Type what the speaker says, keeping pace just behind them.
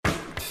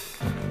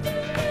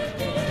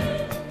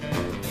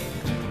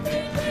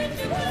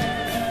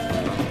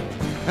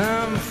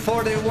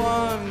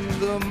41,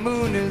 the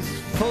moon is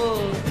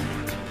full.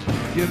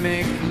 You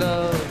make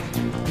love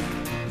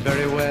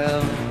very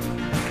well.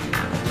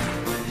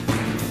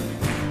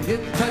 You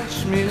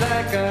touch me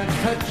like I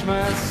touch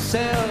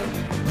myself,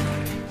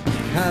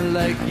 kinda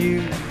like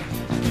you,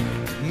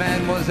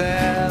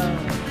 mademoiselle.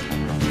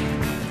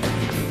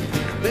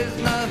 There's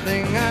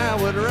nothing I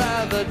would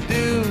rather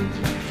do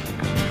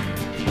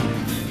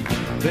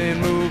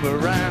than move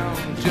around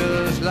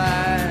just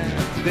like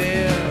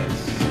this.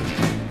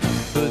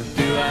 But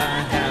do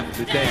I have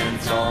to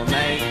dance all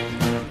night?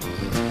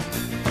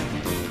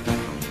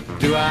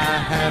 Do I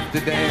have to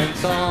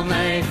dance all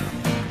night?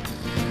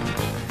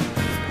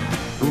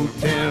 Ooh,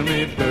 tell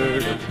me,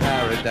 bird of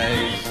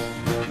paradise,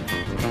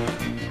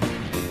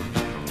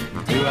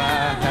 do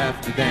I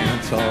have to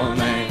dance all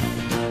night?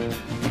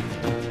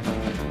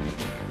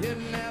 You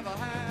never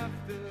have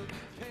to.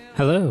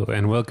 Hello,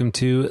 and welcome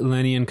to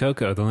Lenny and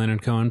Coco, the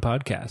Leonard Cohen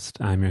podcast.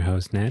 I'm your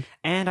host, Ned.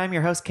 And I'm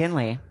your host,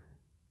 Kinley.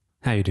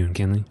 How you doing,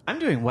 Kinley? I'm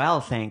doing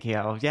well, thank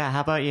you. Yeah, how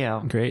about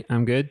you? Great,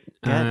 I'm good.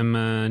 Good.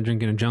 I'm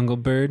drinking a Jungle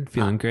Bird,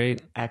 feeling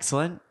great.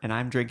 Excellent. And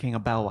I'm drinking a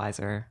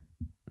Bellweiser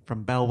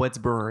from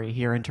Bellwoods Brewery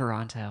here in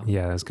Toronto.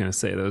 Yeah, I was going to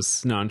say,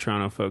 those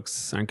non-Toronto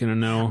folks aren't going to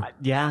know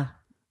Yeah.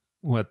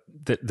 what...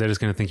 They're just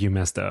going to think you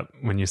messed up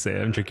when you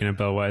say, I'm drinking a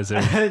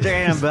Bellweiser.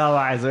 Drinking a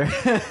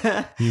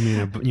Bellweiser.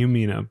 You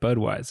mean a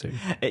Budweiser.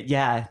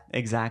 Yeah,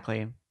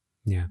 exactly.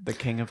 Yeah. The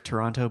king of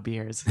Toronto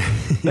beers.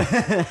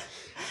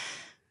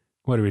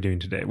 What are we doing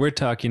today? We're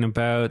talking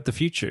about the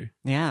future.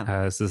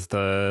 Yeah. This is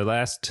the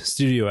last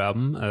studio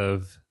album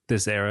of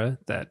this era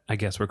that I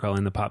guess we're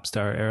calling the pop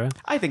star era.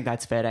 I think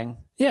that's fitting.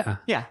 Yeah.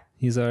 Yeah.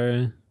 He's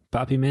our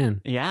poppy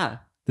man. Yeah.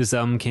 This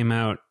album came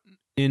out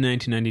in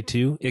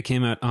 1992. It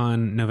came out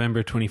on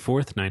November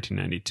 24th,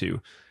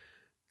 1992,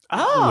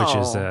 Oh. which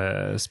is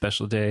a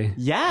special day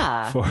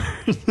Yeah. for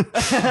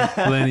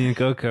Lenny and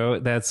Coco.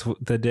 That's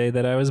the day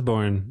that I was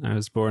born. I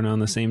was born on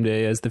the same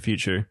day as the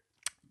future,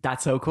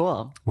 That's so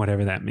cool.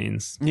 whatever that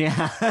means.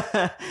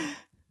 Yeah.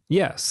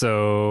 Yeah,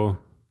 so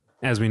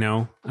as we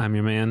know, I'm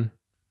Your Man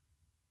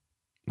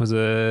was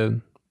a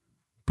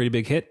pretty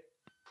big hit.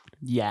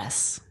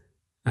 Yes.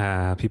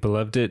 People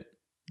loved it.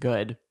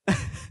 Good.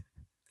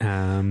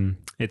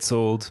 It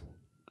sold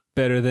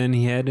better than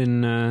he had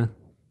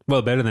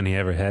better than he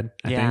ever had,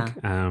 I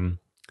think.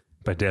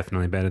 But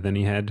definitely better than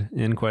he had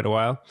in quite a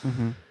while.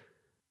 Mm-hmm.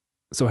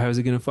 So how is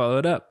he going to follow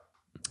it up?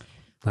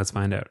 Let's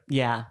find out.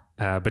 Yeah.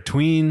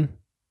 Between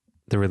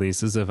the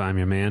releases of I'm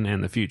Your Man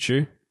and The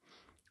Future,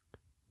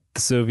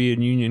 the Soviet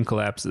Union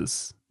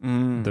collapses.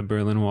 The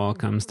Berlin Wall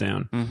comes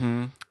down.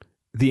 Mm-hmm.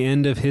 The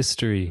end of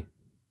history,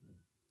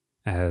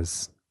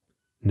 as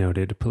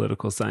noted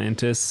political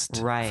scientist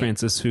Right.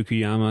 Francis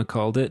Fukuyama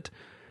called it,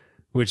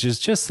 which is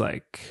just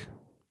like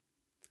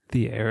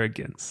the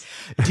arrogance.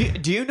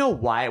 Do you know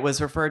why it was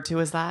referred to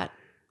as that?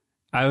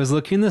 I was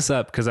looking this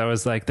up because I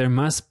was like, there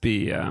must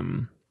be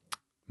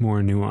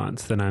more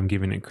nuance than I'm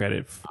giving it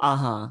credit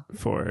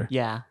for.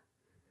 Yeah.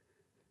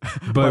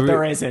 But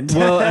there isn't.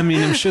 Well, I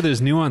mean, I'm sure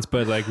there's nuance,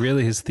 but like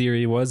really his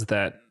theory was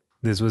that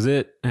this was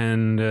it,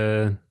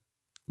 and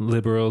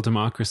liberal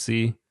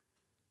democracy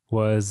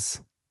was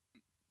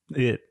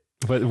it,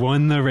 but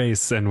won the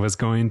race and was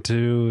going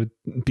to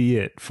be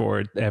it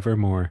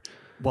forevermore.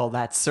 Well,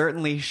 that's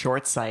certainly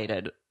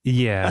short-sighted.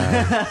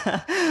 Yeah.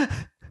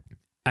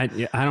 I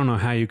don't know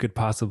how you could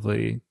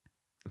possibly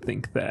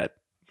think that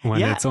when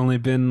Yeah. it's only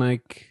been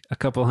like a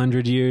couple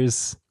hundred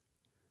years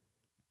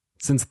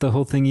since the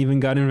whole thing even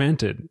got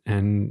invented,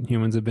 and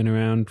humans have been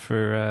around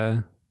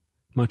for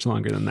much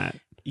longer than that.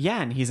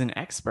 Yeah, and he's an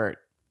expert.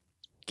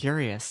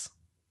 Curious.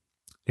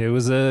 It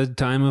was a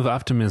time of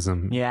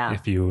optimism. Yeah.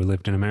 If you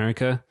lived in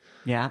America,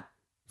 Yeah.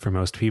 for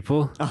most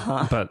people,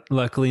 Uh-huh. but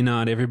luckily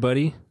not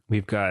everybody.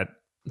 We've got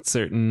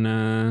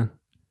certain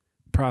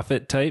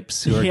prophet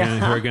types who are Yeah.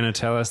 going to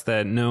tell us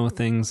that no,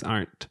 things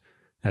aren't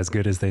as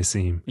good as they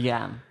seem.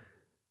 Yeah.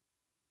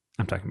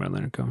 I'm talking about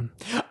Leonard Cohen.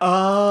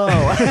 Oh.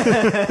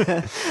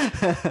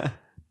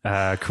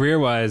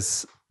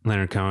 Career-wise,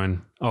 Leonard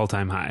Cohen,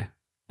 all-time high.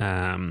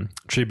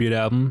 Tribute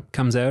album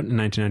comes out in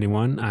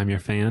 1991. I'm Your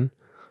Fan.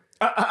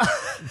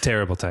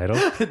 Terrible title,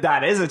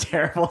 That is a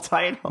terrible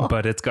title.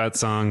 but it's got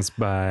songs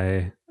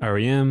by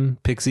R.E.M.,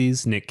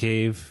 Pixies, Nick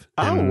Cave.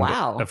 Oh, and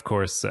wow. Of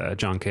course,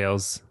 John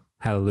Cale's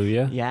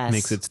Hallelujah Yes.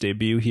 makes its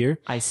debut here.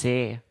 I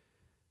see.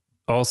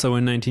 Also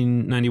in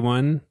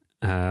 1991,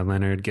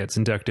 Leonard gets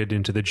inducted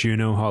into the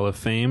Juno Hall of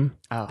Fame.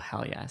 Oh,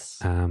 hell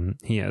yes.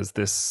 He has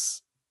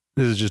this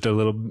is just a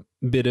little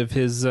bit of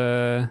his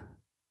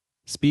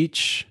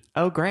speech,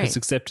 Oh, great. his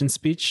acceptance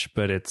speech,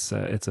 but it's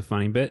a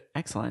funny bit.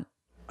 Excellent.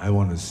 I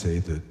want to say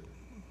that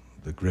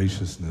the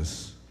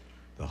graciousness,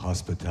 the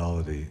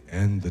hospitality,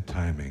 and the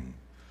timing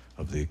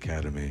of the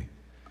Academy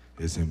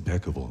is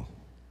impeccable.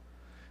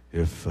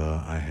 If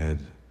I had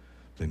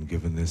been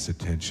given this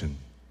attention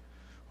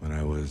when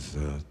I was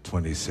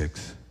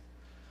 26,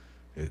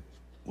 it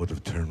would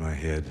have turned my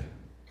head.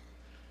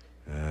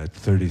 At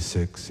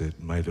 36,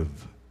 it might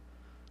have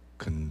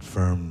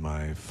confirmed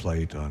my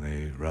flight on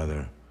a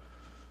rather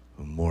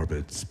a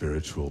morbid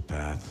spiritual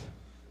path.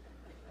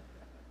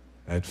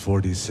 At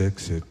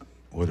 46, it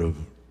would have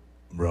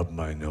rubbed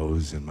my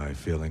nose in my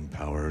feeling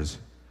powers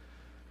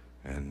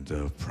and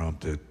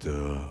prompted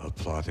a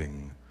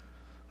plotting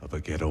of a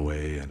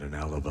getaway and an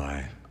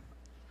alibi.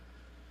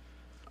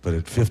 But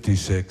at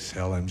 56,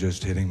 hell, I'm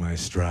just hitting my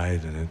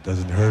stride and it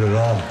doesn't hurt at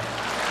all.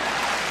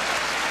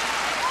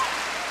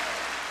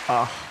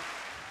 Oh,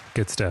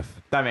 Good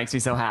stuff. that makes me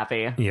so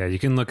happy. Yeah, you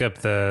can look up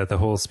the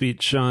whole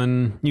speech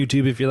on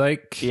YouTube if you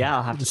like. Yeah,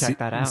 I'll have to check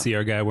that out. See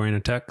our guy wearing a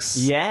tux.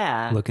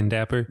 Yeah. Looking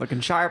dapper.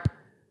 Looking sharp.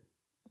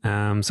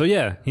 So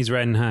yeah, he's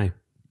riding high.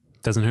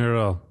 Doesn't hurt at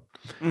all.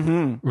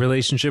 Mm-hmm.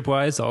 Relationship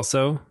wise,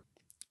 also,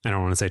 I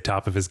don't want to say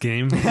top of his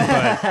game,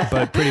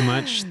 but pretty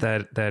much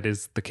that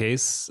is the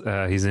case.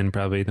 He's in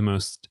probably the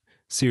most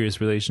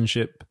serious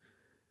relationship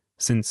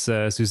since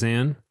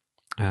Suzanne.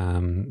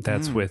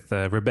 That's with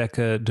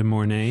Rebecca De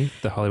Mornay,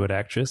 the Hollywood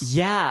actress.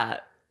 Yeah.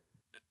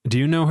 Do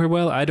you know her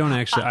well? I don't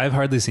actually. I've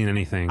hardly seen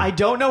anything. I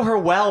don't know her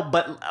well,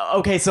 but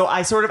okay, so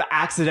I sort of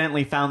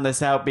accidentally found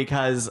this out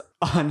because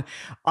on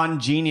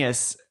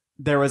Genius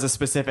there was a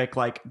specific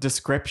like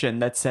description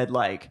that said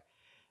like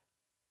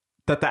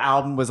that the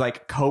album was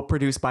like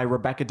co-produced by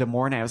Rebecca De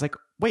Mornay. I was like,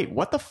 wait,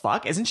 what the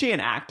fuck? Isn't she an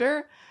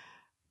actor?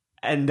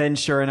 And then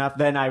sure enough,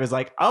 then I was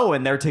like, oh,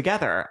 and they're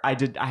together. I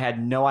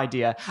had no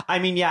idea. I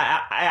mean,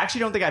 yeah, I actually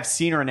don't think I've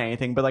seen her in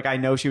anything, but like I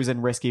know she was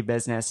in Risky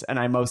Business, and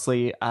I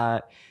mostly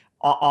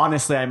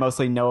honestly, I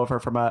mostly know of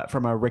her from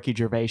a Ricky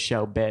Gervais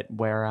show bit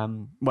where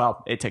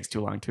well, it takes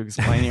too long to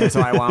explain here,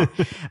 so I won't.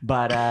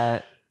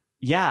 But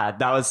yeah,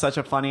 that was such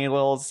a funny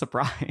little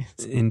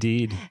surprise.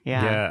 Indeed.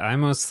 Yeah.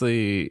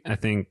 I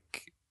think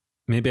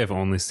maybe I've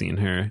only seen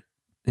her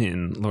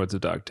in Lords of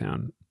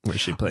Dogtown, where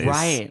she plays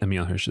Right.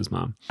 Emile Hirsch's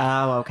mom.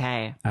 Oh,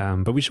 okay.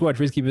 But we should watch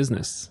Risky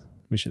Business.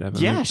 We should have a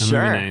movie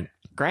Sure. night.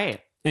 Great.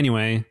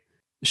 Anyway,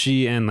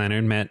 she and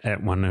Leonard met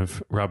at one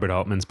of Robert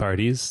Altman's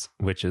parties,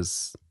 which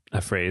is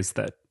a phrase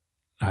that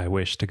I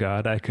wish to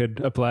God I could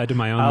apply to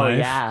my own Oh, life.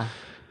 yeah.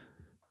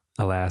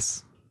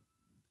 Alas,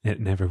 it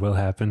never will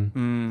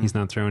happen. He's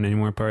not throwing any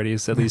more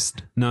parties, at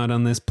least not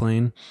on this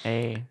plane.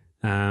 Hey.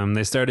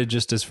 They started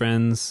just as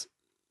friends,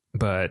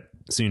 but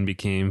soon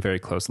became very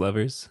close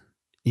lovers,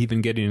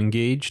 even getting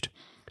engaged.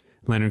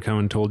 Leonard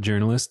Cohen told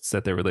journalists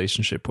that their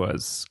relationship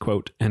was,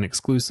 quote, an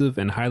exclusive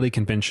and highly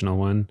conventional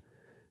one.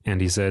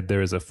 And he said,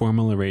 there is a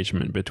formal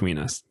arrangement between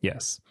us.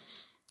 Yes.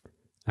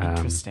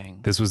 Interesting.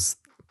 This was,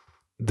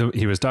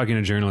 he was talking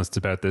to journalists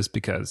about this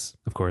because,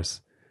 of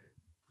course,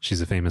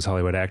 she's a famous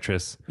Hollywood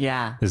actress.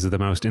 Yeah. This is the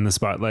most in the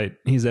spotlight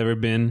he's ever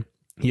been.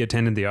 He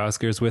attended the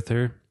Oscars with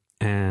her,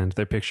 and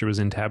their picture was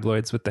in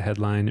tabloids with the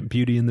headline,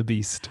 Beauty and the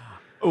Beast.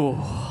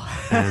 Oh.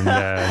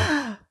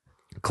 And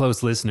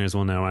close listeners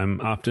will know I'm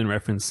often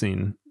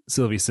referencing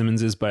Sylvie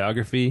Simmons's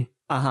biography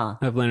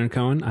of Leonard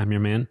Cohen, I'm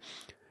Your Man.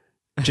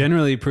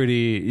 Generally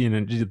pretty,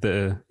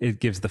 it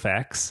gives the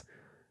facts,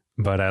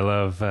 but I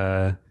love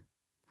her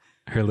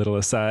little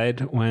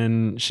aside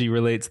when she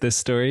relates this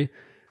story.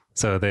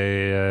 So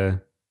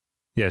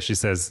she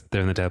says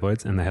they're in the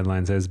tabloids and the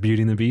headline says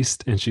Beauty and the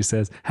Beast. And she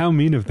says, how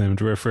mean of them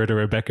to refer to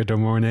Rebecca De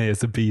Mornay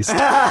as a beast.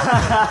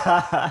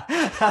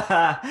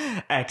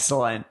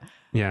 Excellent.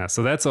 Yeah,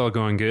 so that's all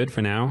going good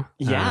for now.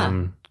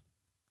 Yeah.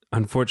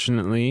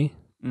 Unfortunately,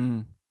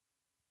 one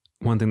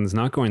thing that's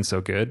not going so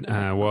good,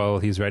 while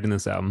he's writing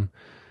this album,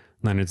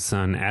 Leonard's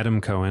son,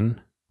 Adam Cohen,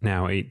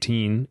 now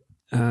 18,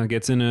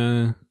 gets in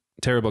a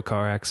terrible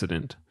car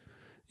accident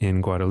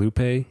in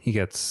Guadalupe. He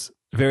gets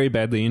very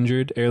badly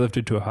injured,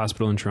 airlifted to a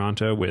hospital in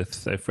Toronto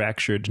with a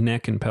fractured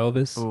neck and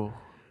pelvis, Ooh.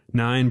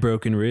 9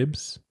 broken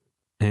ribs,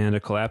 and a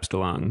collapsed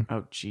lung.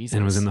 Oh, Jesus.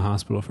 And was in the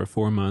hospital for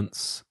 4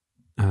 months.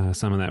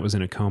 Some of that was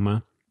in a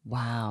coma.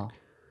 Wow.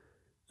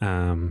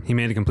 He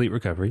made a complete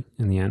recovery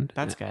in the end.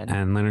 That's good.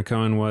 And Leonard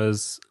Cohen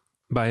was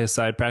by his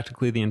side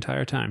practically the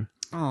entire time.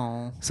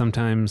 Oh.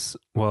 Sometimes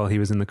while he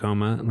was in the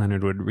coma,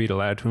 Leonard would read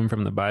aloud to him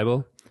from the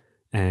Bible.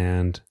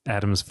 And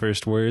Adam's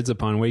first words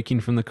upon waking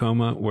from the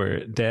coma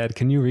were, Dad,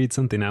 can you read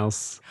something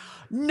else?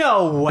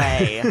 No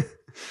way.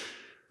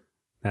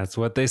 That's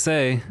what they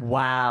say.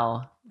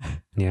 Wow.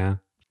 Yeah.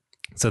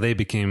 So they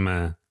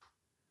became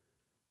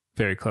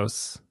very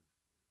close.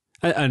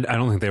 I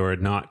don't think they were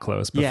not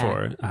close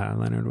before. Yeah.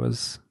 Leonard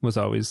was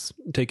always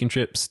taking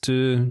trips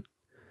to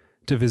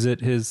visit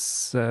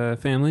his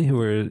family, who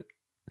were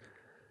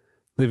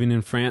living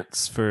in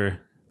France for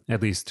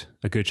at least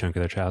a good chunk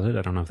of their childhood.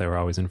 I don't know if they were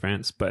always in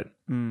France, but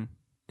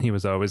he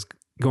was always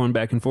going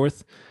back and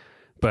forth.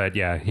 But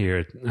yeah,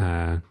 here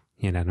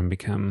he and Adam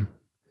become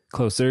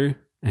closer,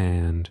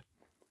 and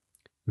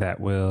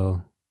that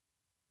will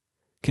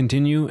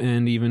continue,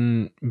 and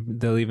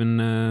they'll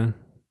even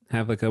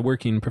have like a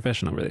working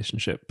professional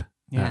relationship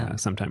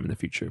sometime in the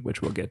future,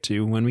 which we'll get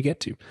to when we get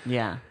to.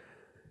 Yeah.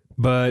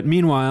 But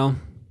meanwhile,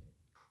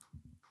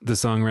 the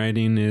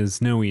songwriting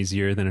is no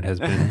easier than it has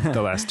been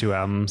the last 2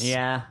 albums.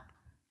 Yeah.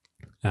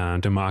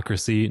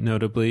 Democracy,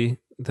 notably,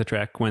 the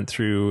track went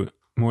through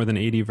more than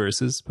 80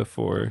 verses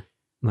before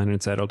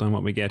Leonard settled on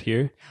what we get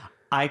here.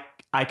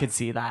 I could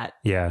see that.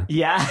 Yeah.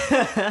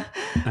 Yeah.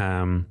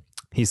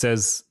 He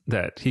says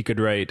that he could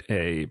write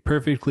a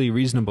perfectly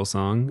reasonable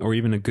song or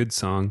even a good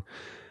song,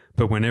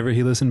 but whenever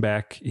he listened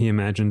back, he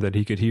imagined that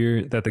he could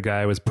hear that the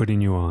guy was putting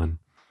you on.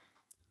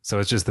 So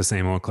it's just the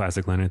same old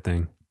classic Leonard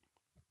thing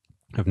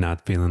of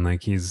not feeling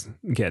like he's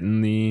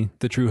getting the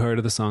true heart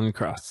of the song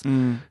across.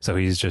 So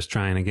he's just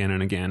trying again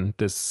and again.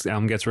 This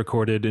album gets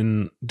recorded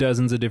in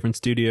dozens of different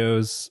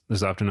studios.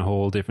 There's often a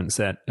whole different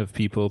set of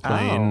people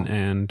playing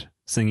and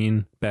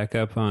singing back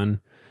up on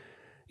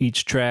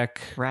each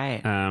track.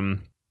 Right.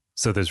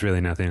 So there's really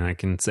nothing I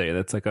can say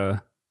that's like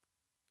a,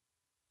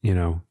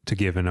 to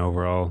give an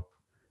overall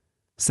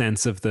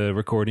sense of the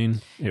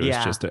recording. It was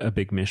just a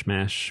big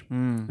mishmash.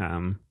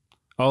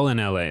 All in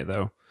LA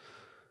though.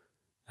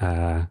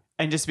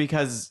 And just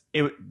because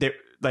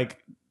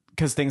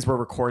because things were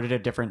recorded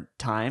at different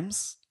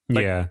times.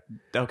 Yeah.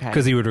 Okay.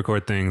 Because he would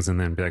record things and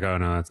then be like, oh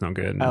no, that's no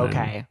good.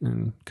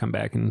 And come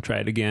back and try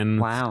it again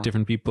with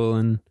different people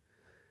and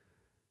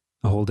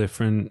a whole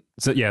different.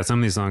 So yeah, some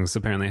of these songs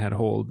apparently had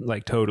whole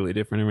like totally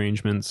different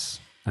arrangements.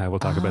 We'll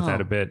talk about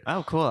that a bit.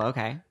 Oh, cool.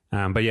 Okay.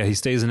 But yeah, he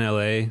stays in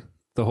LA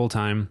the whole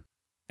time.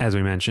 As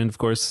we mentioned, of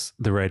course,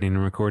 the writing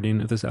and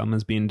recording of this album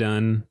is being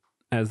done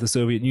as the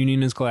Soviet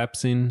Union is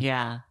collapsing.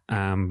 Yeah.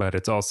 But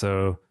it's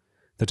also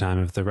the time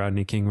of the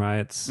Rodney King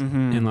riots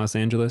in Los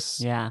Angeles.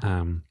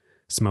 Yeah.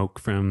 Smoke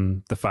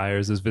from the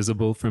fires is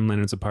visible from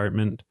Leonard's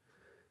apartment.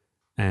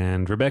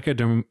 And Rebecca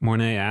de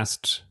Mornay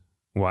asked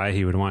why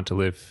he would want to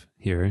live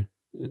here,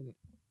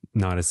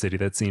 not a city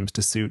that seems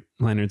to suit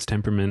Leonard's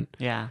temperament.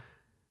 Yeah.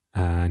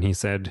 And he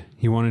said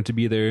he wanted to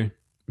be there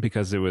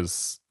because it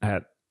was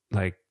at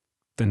like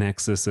the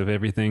nexus of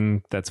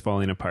everything that's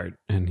falling apart,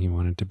 and he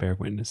wanted to bear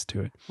witness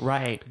to it.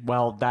 Right.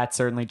 Well, that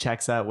certainly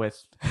checks out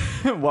with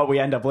what we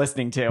end up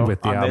listening to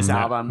with the on this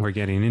album. we're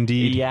getting.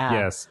 Indeed. Yeah.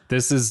 Yes.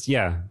 This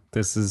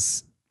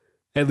is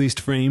at least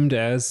framed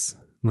as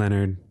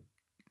Leonard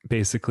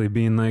basically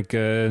being like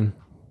a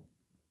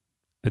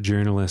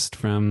journalist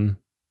from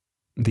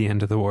the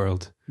end of the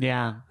world.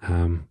 Yeah.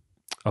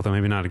 Although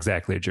maybe not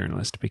exactly a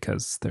journalist,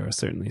 because there are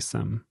certainly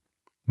some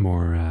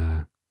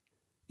more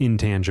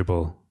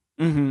intangible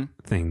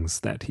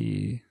things that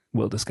he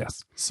will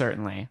discuss.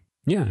 Certainly.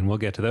 Yeah, and we'll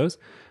get to those.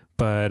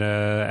 But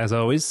as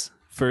always,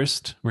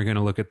 first, we're going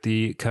to look at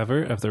the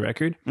cover of the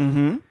record.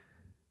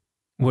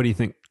 What do you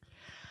think?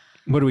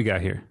 What do we got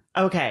here?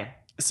 Okay.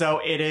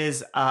 So it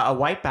is a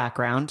white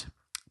background,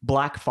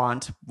 black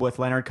font with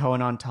Leonard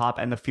Cohen on top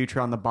and the future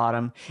on the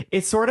bottom.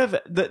 It's sort of,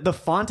 the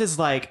font is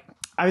like,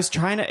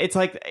 it's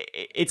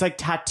like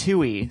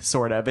tattoo-y,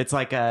 sort of. It's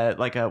like a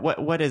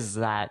what is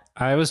that?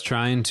 I was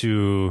trying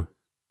to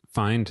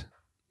find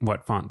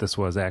what font this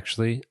was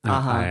actually.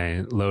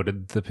 I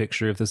loaded the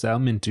picture of this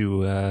album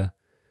into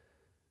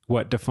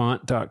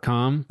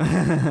whatdefont.com.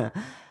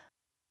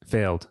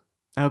 Failed.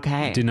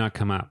 Okay. It did not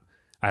come up.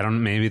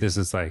 Maybe this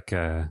is like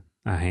a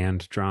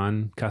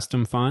hand-drawn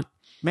custom font.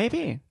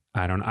 Maybe.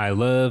 I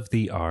love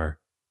the R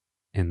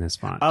in this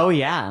font. Oh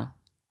yeah.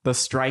 The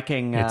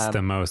striking it's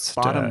the most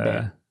bottom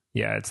bit.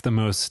 Yeah, it's the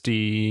most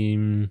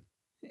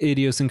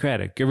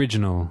idiosyncratic,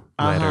 original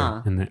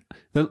letter. And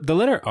the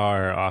letter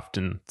R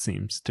often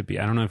seems to be,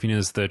 I don't know if you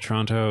noticed, the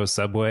Toronto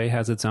subway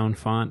has its own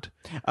font.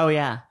 Oh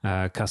yeah.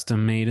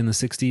 Custom made in the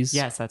 60s.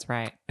 Yes, that's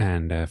right.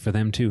 And for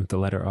them too, the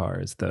letter R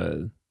is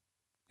the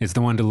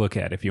one to look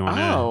at if you want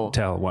to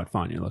tell what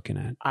font you're looking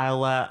at.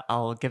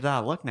 I'll give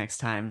that a look next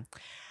time.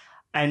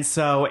 And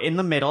so in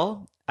the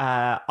middle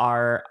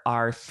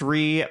are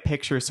three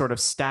pictures sort of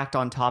stacked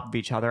on top of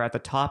each other. At the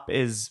top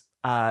is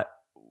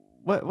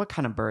what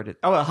kind of bird?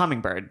 A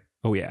hummingbird.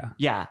 Oh yeah.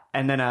 Yeah.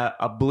 And then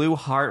a blue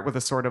heart with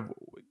a sort of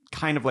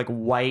kind of like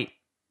white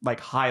like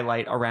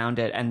highlight around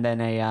it, and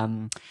then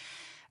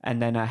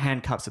a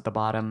handcuffs at the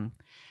bottom,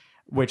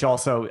 which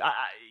also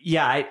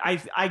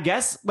I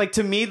guess like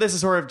to me this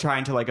is sort of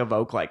trying to like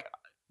evoke like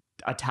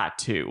a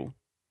tattoo.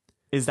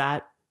 Is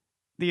that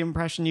the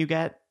impression you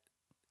get?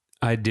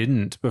 I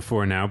didn't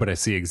before now, but I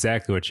see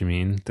exactly what you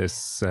mean.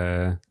 This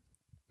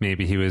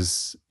maybe he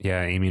was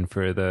aiming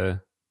for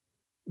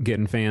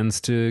getting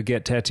fans to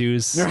get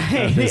tattoos of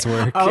his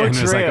work. And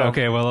it was like,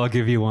 okay, well, I'll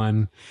give you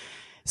one.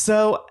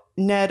 So,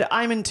 Ned,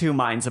 I'm in two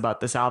minds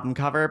about this album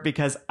cover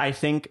because I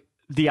think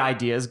the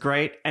idea is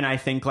great, and I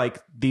think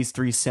like these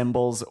three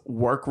symbols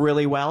work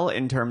really well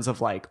in terms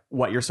of like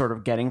what you're sort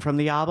of getting from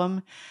the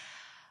album.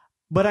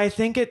 But I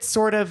think it's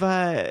sort of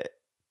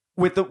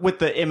with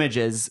the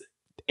images,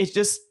 it's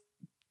just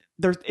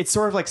it's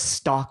sort of like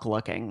stock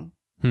looking.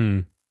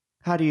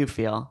 How do you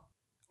feel?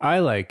 I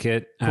like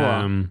it.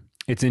 Cool.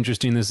 It's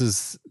interesting. This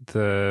is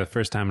the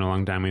first time in a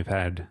long time we've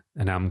had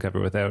an album cover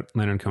without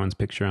Leonard Cohen's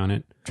picture on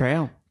it.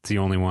 True. It's the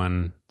only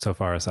one so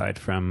far, aside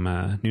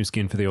from New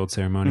Skin for the Old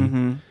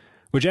Ceremony,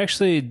 which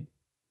actually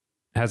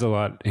has a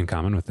lot in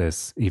common with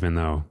this, even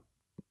though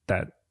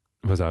that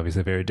was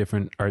obviously a very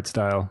different art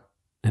style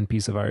and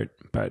piece of art.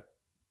 But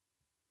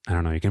I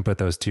don't know, you can put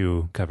those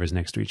two covers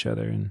next to each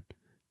other and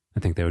I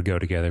think they would go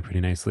together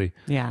pretty nicely.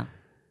 Yeah.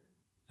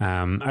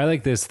 I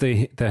like this.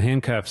 The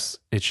handcuffs,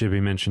 it should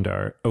be mentioned,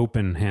 are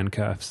open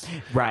handcuffs,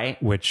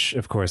 Right. which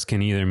of course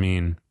can either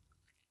mean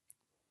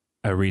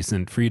a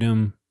recent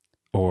freedom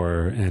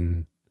or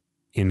an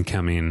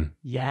incoming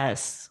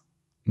Yes.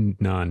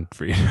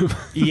 non-freedom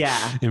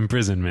Yeah.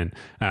 imprisonment,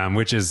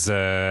 which is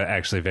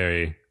actually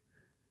very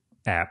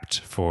apt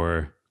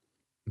for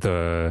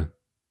the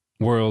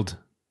world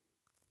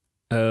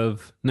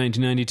of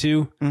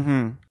 1992.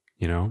 Mm-hmm.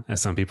 You know,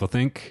 as some people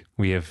think,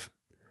 we have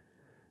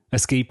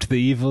escaped the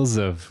evils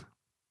of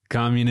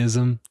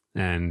communism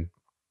and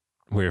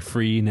we're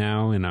free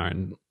now in our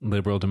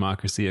liberal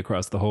democracy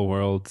across the whole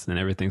world and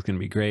everything's going to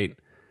be great.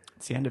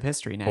 It's the end of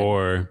history now.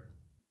 Or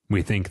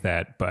we think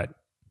that, but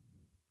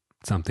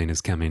something is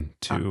coming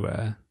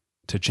to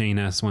chain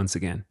us once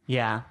again.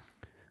 Yeah.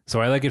 So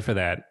I like it for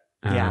that.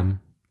 Yeah.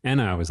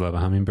 And I always love a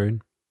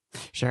hummingbird.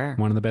 Sure.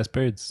 One of the best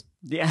birds.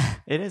 Yeah,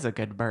 it is a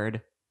good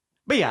bird.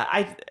 But yeah,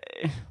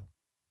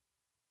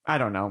 I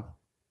don't know.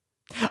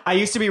 I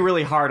used to be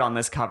really hard on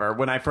this cover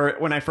when I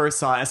first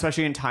saw it,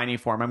 especially in tiny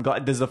form. I'm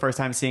glad this is the first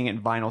time seeing it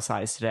in vinyl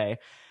size today.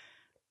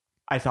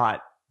 I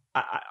thought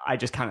I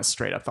just kind of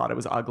straight up thought it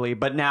was ugly,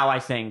 but now I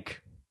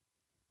think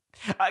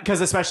because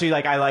especially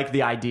like I like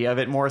the idea of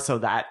it more, so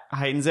that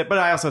heightens it. But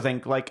I also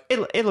think like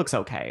it looks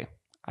okay.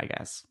 I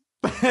guess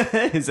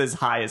is as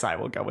high as I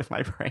will go with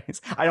my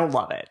praise. I don't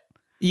love it.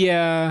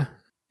 Yeah.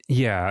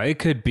 Yeah. It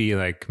could be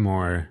like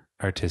more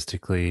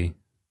artistically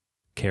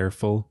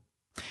careful.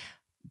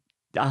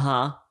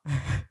 Uh-huh.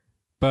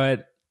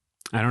 But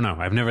I don't know.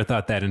 I've never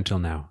thought that until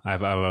now.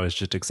 I've always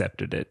just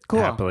accepted it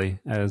Cool. happily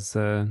as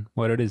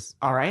what it is.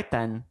 All right,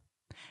 then.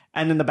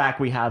 And in the back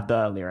we have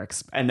the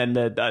lyrics, and then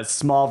the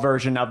small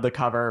version of the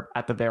cover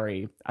at the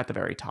very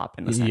top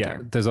in the center. Yeah.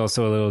 There's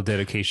also a little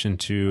dedication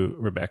to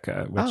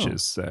Rebecca, which Oh.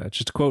 is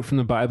just a quote from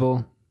the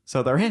Bible,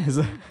 So there is.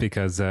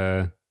 because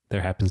there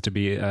happens to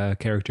be a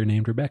character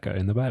named Rebecca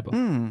in the Bible.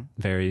 Hmm.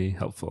 Very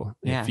helpful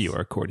Yes. if you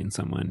are courting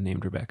someone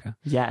named Rebecca.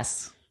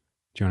 Yes.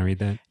 Do you want to read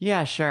that?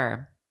 Yeah,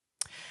 sure.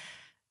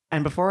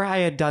 And before I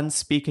had done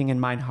speaking in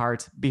mine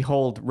heart,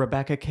 behold,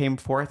 Rebecca came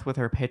forth with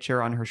her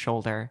pitcher on her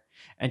shoulder,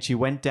 and she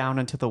went down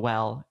unto the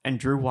well, and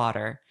drew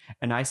water.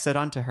 And I said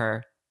unto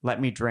her, Let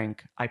me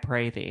drink, I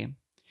pray thee.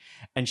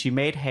 And she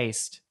made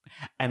haste,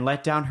 and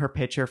let down her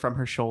pitcher from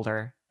her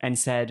shoulder, and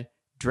said,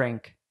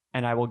 Drink,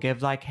 and I will give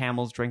thy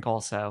camels drink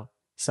also.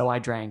 So I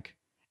drank,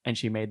 and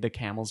she made the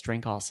camels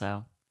drink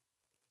also.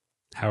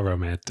 How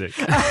romantic.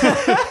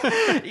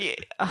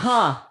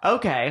 Huh,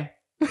 okay.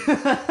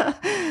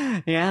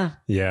 Yeah.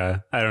 Yeah.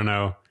 I don't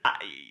know.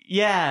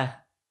 Yeah.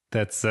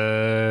 That's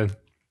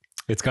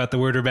it's got the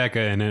word Rebecca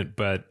in it,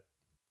 but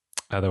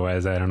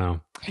otherwise I don't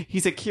know.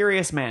 He's a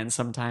curious man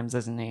sometimes,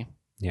 isn't he?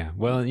 Yeah.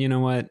 Well, you know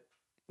what?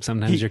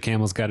 Sometimes your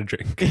camel's got to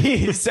drink.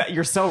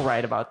 You're so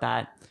right about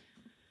that.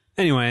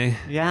 Anyway,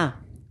 Yeah.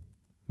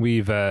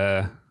 we've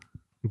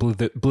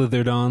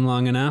blithered on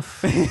long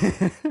enough.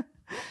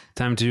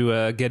 Time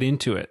to get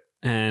into it.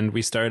 And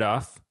we start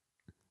off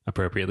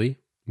appropriately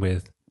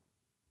with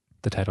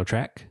the title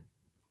track,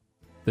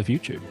 The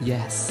Future.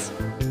 Yes.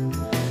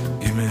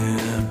 Give me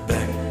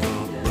back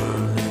the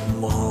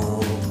Berlin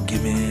Wall.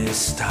 Give me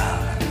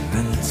Stalin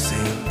and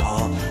St.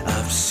 Paul.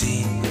 I've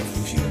seen the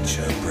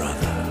future,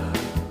 brother.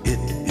 It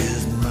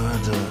is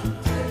murder.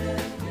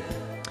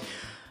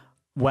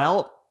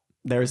 Well,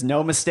 there's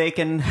no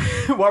mistaking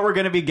what we're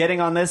going to be getting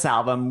on this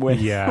album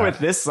with with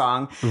this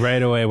song.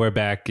 Right away, we're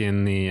back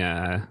in the,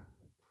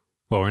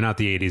 well, we're not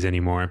the 80s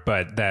anymore,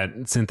 but that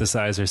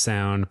synthesizer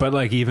sound, but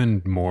like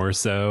even more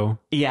so,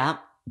 Yeah.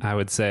 I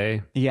would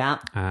say. Yeah.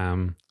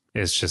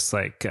 It's just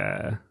like,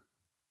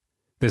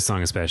 this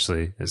song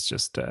especially is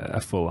just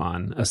a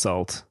full-on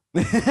assault.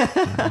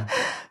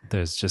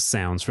 There's just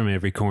sounds from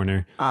every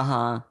corner.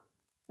 Uh-huh.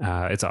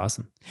 It's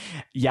awesome.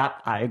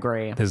 Yep, I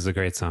agree. This is a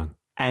great song.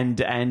 And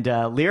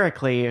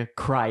lyrically,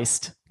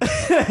 Christ.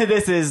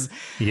 This is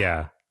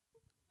Yeah.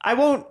 I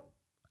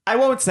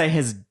won't say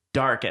his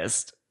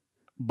darkest,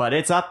 but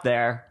it's up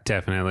there.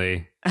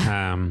 Definitely.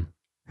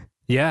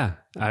 Yeah.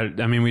 I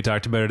mean, we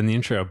talked about it in the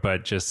intro,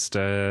 but just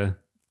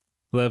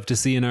love to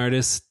see an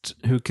artist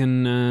who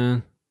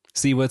can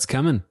see what's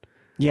coming.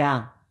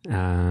 Yeah.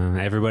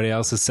 Everybody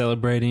else is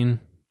celebrating,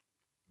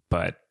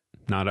 but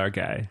not our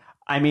guy.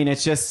 I mean,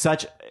 it's just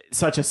such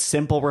a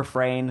simple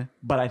refrain,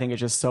 but I think it's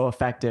just so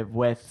effective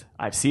with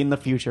I've seen the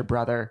future,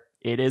 brother.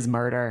 It is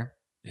murder.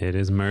 It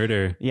is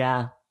murder.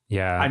 Yeah.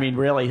 Yeah. I mean,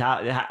 really,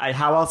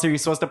 how else are you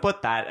supposed to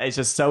put that? It's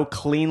just so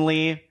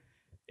cleanly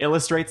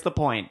illustrates the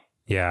point.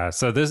 Yeah.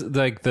 So this,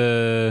 like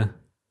the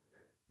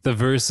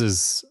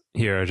verses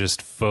here are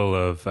just full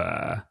of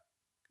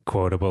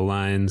quotable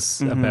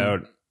lines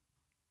about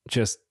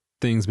just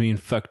things being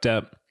fucked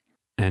up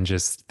and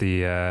just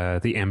the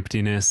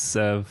emptiness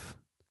of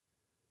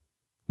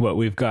what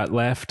we've got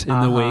left in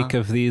the wake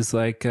of these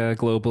like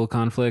global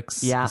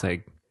conflicts. Yeah. It's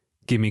like,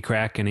 give me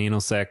crack and anal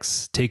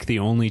sex. Take the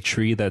only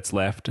tree that's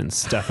left and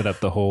stuff it up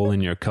the hole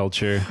in your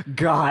culture.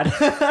 God.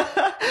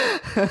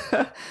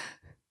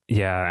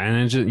 Yeah, and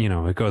it just, you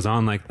know, it goes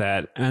on like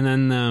that. And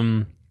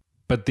then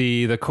but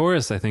the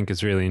chorus I think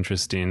is really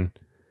interesting.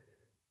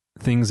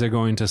 things are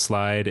going to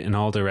slide in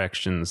all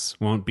directions.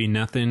 Won't be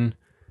nothing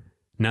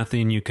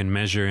you can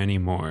measure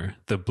anymore.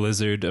 The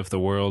blizzard of the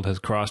world has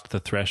crossed the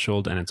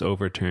threshold and it's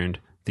overturned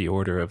the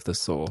order of the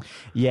soul.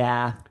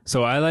 Yeah.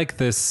 So I like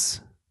this,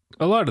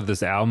 a lot of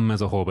this album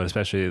as a whole, but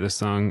especially this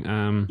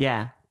song,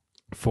 Yeah.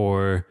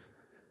 for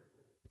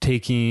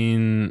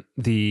taking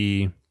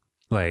the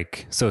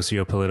like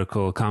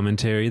socio-political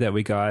commentary that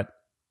we got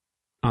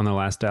on the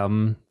last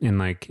album in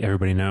like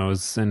Everybody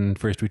Knows and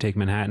First We Take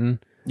Manhattan,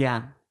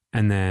 Yeah.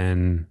 and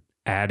then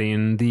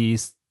adding the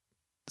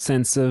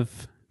sense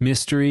of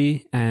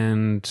mystery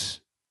and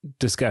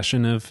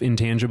discussion of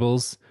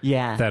intangibles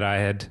Yeah. that I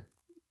had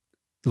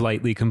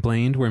lightly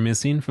complained were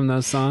missing from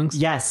those songs.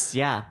 Yes.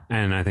 Yeah.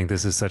 And I think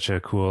this is such a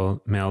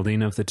cool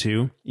melding of the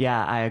two.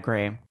 Yeah. I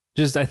agree.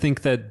 Just I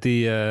think that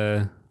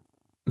the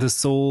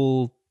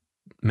soul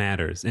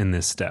matters in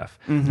this stuff.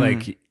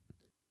 Like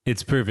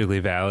it's perfectly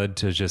valid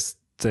to just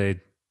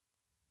say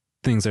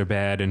things are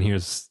bad and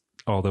here's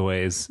all the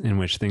ways in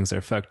which things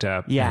are fucked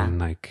up. Yeah. And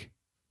like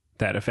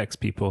that affects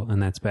people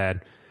and that's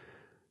bad.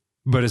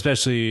 But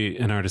especially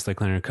an artist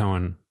like Leonard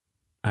Cohen,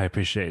 I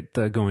appreciate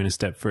the going a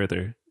step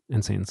further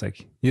and saying it's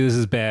like, yeah, this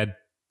is bad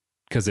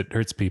because it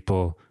hurts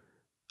people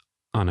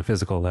on a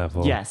physical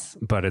level. Yes.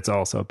 But it's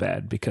also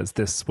bad because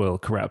this will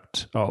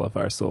corrupt all of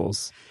our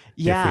souls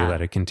if Yeah. we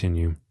let it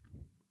continue.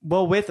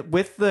 Well, with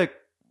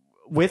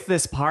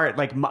this part,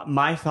 like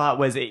my thought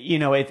was, you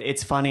know,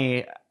 it's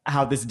funny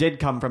how this did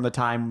come from the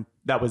time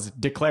that was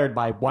declared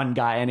by one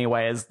guy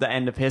anyway as the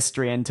end of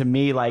history. And to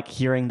me, like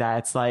hearing that,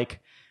 it's like,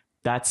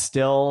 that's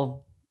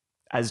still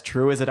as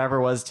true as it ever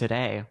was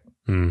today.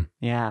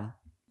 Yeah.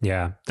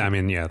 Yeah. I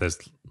mean, yeah, there's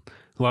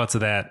lots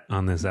of that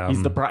on this album.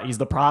 He's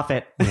the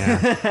prophet.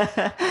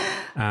 Yeah.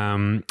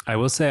 I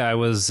will say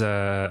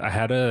I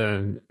had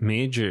a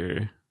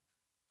major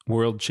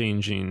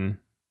world-changing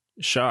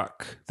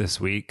shock this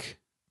week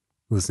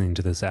listening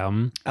to this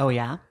album. Oh,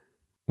 yeah?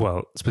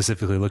 Well,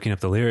 specifically looking up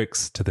the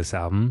lyrics to this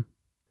album,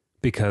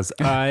 because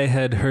I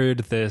had heard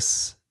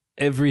this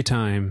every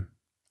time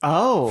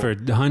Oh. for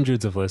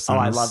hundreds of listens. Oh,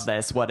 I love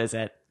this. What is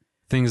it?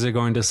 Things are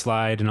going to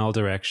slide in all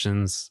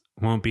directions.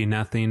 Won't be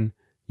nothing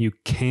you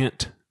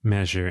can't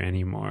measure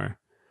anymore.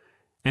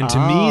 And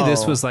to me,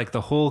 this was like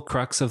the whole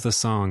crux of the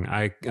song.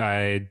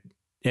 I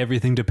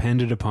everything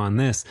depended upon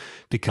this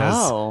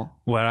because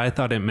what I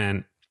thought it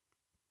meant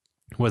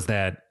was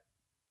that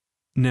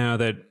now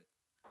that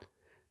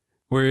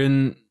we're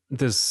in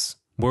this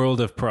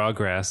world of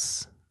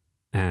progress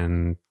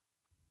and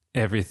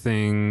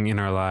everything in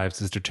our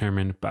lives is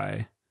determined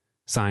by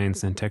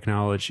science and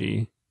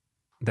technology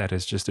that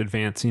is just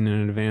advancing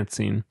and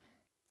advancing.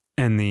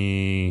 And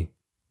the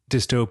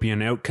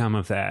dystopian outcome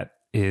of that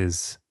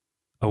is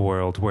a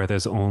world where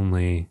there's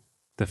only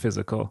the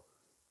physical.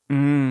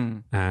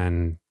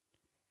 And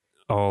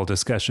all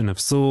discussion of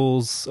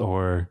souls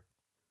or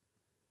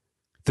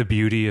the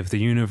beauty of the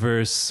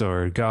universe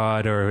or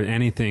God or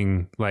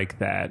anything like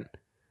that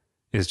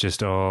is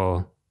just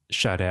all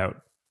shut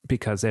out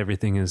because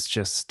everything is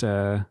just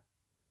a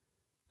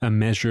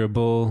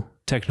measurable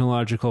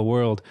technological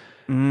world.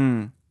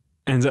 And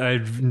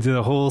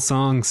the whole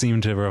song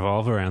seemed to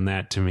revolve around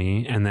that to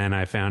me. And then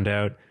I found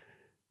out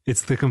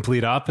it's the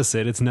complete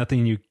opposite. It's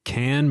nothing you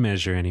can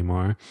measure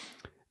anymore,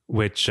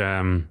 which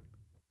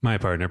my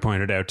partner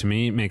pointed out to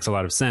me makes a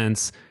lot of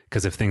sense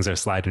because if things are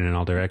sliding in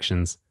all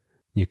directions,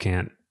 you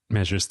can't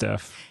measure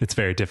stuff. It's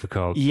very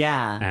difficult.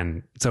 Yeah.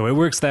 And so it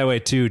works that way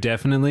too,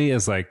 definitely,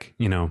 as like,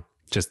 you know,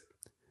 just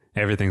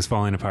everything's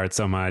falling apart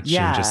so much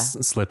and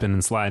just slipping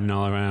and sliding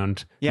all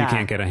around. Yeah. You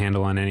can't get a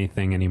handle on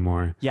anything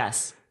anymore.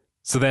 Yes.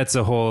 So that's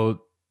a whole,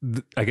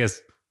 I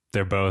guess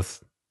they're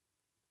both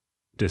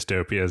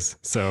dystopias.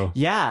 So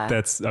Yeah.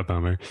 that's a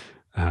bummer.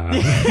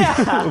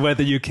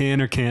 Whether you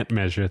can or can't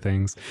measure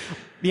things.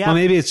 Yeah. Well,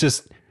 maybe it's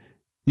just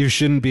you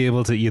shouldn't be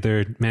able to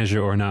either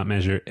measure or not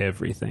measure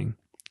everything.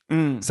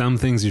 Some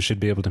things you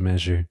should be able to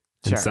measure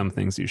and Sure. some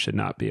things you should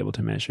not be able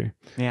to measure.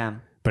 Yeah.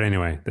 But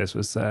anyway, this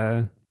was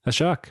a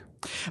shock.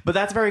 But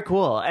that's very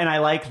cool. And I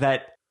like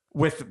that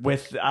with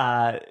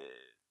a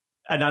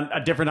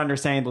different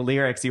understanding of the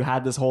lyrics, you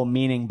had this whole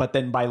meaning, but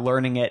then by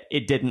learning it,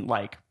 it didn't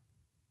like,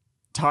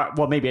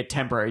 well, maybe a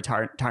temporary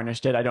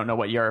tarnished it. I don't know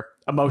what your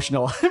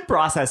emotional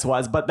process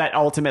was, but that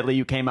ultimately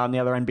you came out on the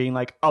other end being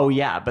like, oh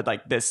yeah, but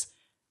like this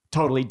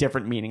totally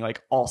different meaning,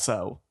 like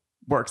also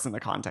works in the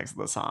context of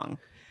the song.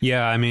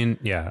 Yeah, I mean,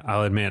 yeah,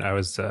 I'll admit I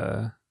was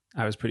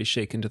pretty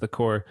shaken to the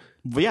core.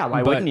 Well, yeah,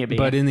 why wouldn't you be?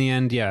 But in the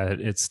end, yeah,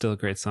 it's still a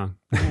great song.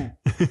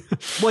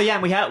 Well, yeah,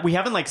 and we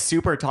haven't like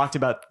super talked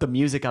about the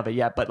music of it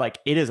yet, but like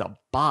it is a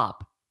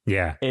bop.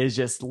 Yeah. It is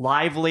just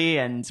lively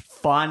and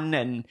fun,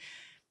 and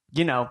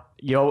you know,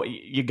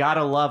 you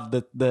gotta love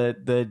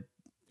the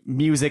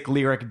music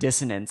lyric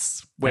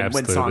dissonance when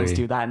songs Absolutely.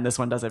 do that, and this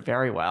one does it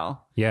very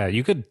well. Yeah,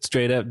 you could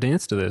straight up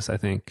dance to this, I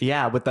think.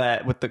 Yeah, with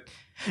the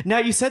now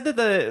you said that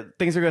the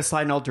things are going to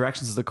slide in all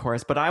directions as the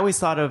chorus, but I always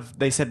thought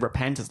they said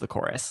repent as the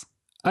chorus.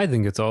 I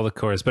think it's all the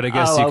chorus, but I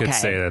guess Oh, you okay. could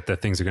say that the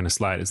things are going to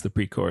slide as the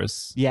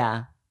pre-chorus.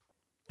 Yeah,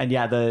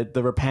 yeah, the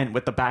Repent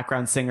with the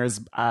background singers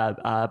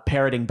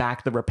parroting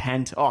back the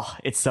Repent. Oh,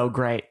 it's so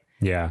great.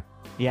 Yeah.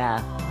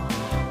 Yeah.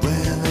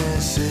 When they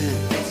say,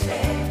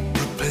 repent,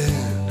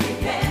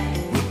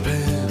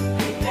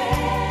 repent,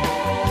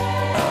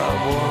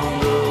 I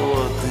wonder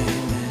what they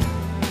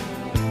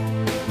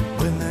meant.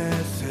 When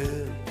they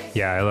said,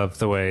 Yeah, I love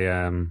the way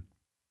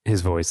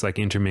his voice like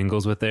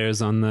intermingles with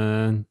theirs on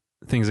the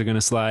Things Are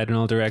Gonna Slide in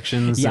All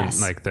Directions. Yes.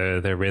 And, like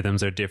their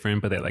rhythms are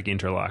different, but they like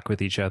interlock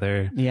with each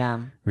other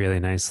Yeah. really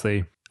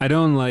nicely. I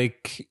don't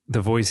like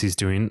the voice he's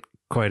doing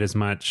quite as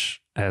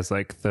much as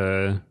like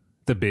the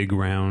big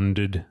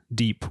rounded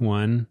deep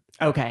one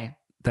Okay.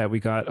 that we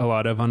got a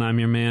lot of on I'm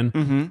Your Man.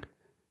 Mm-hmm.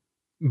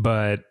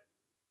 But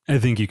I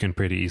think you can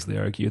pretty easily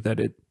argue that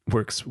it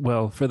works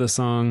well for the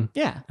song.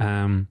 Yeah.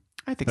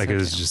 I think Like so.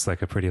 it's too. just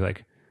like a pretty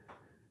like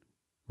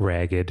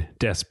ragged,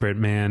 desperate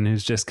man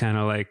who's just kind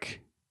of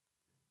like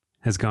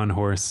has gone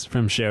hoarse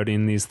from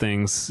shouting these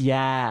things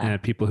Yeah.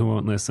 at people who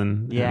won't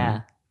listen.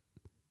 Yeah.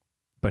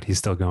 But he's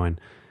still going.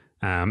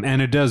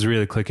 And it does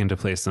really click into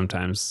place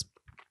sometimes.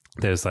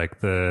 There's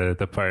like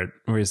the part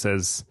where he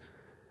says,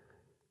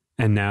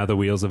 "And now the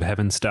wheels of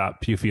heaven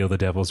stop. You feel the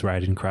devil's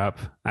riding crop."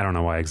 I don't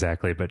know why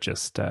exactly, but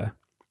just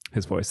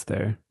his voice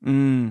there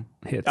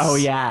hits. Oh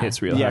yeah.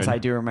 hits real Yes, hard. I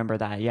do remember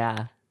that.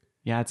 Yeah.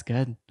 Yeah, it's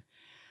good.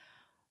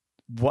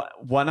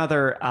 One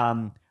other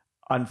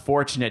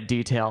unfortunate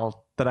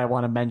detail that I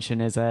want to mention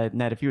is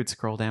Ned, if you would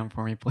scroll down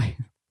for me, please.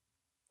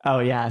 Oh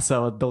yeah.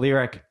 So the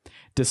lyric,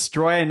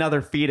 "Destroy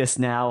another fetus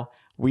now.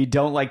 We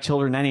don't like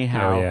children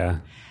anyhow." Oh yeah.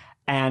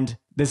 And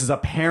this has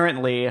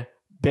apparently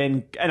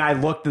been, and I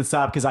looked this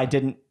up because I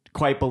didn't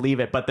quite believe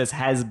it, but this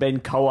has been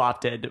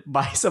co-opted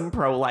by some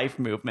pro-life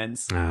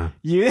movements.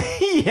 Yeah,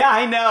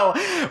 I know,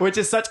 which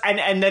is such,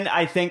 and then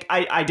I think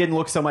I didn't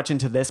look so much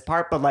into this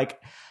part, but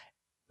like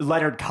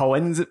Leonard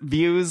Cohen's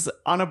views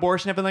on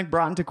abortion have been like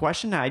brought into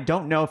question. I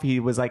don't know if he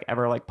was like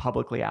ever like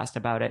publicly asked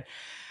about it,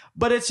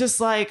 but it's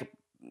just like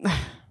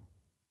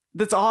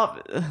that's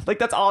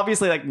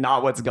obviously like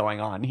not what's going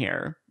on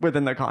here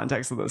within the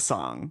context of the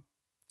song.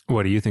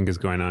 What do you think is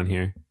going on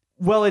here?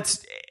 Well,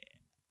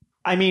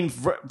 I mean,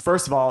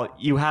 first of all,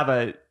 you have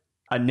a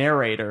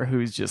narrator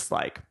who's just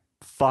like,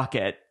 fuck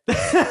it.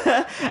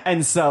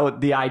 And so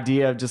the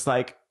idea of just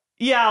like,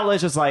 yeah,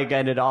 let's just like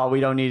end it all.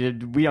 We don't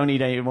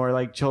need any more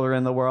like children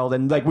in the world.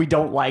 And like, we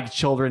don't like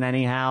children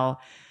anyhow.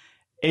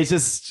 It's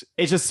just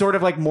sort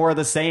of like more of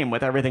the same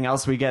with everything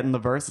else we get in the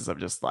verses of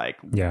just like,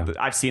 Yeah.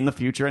 I've seen the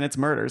future and it's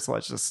murder. So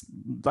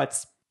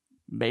let's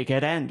make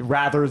it end,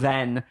 rather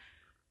than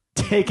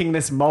taking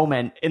this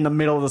moment in the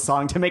middle of the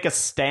song to make a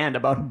stand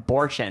about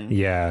abortion.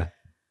 Yeah.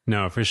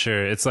 No, for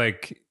sure. It's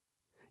like,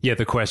 yeah,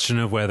 the question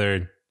of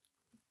whether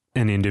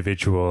an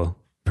individual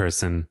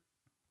person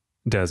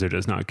does or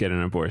does not get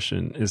an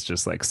abortion is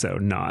just like so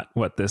not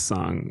what this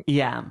song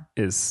Yeah.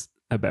 is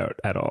about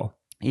at all.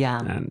 Yeah.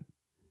 And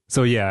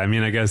so, yeah, I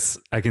mean, I guess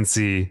I can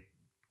see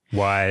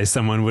why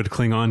someone would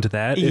cling on to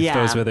that if Yeah.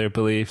 those were their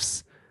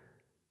beliefs.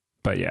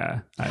 But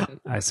yeah,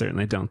 I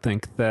certainly don't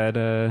think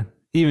that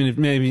even if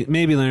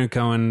maybe Leonard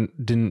Cohen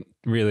didn't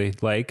really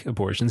like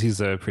abortions.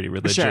 He's a pretty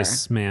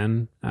religious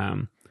man.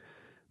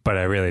 But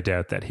I really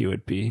doubt that he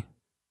would be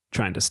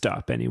trying to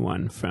stop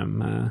anyone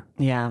from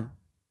Yeah.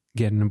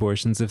 getting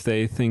abortions if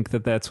they think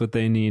that that's what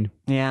they need.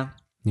 Yeah.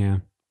 Yeah.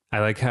 I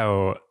like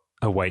how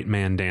a white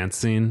man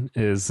dancing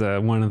is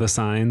one of the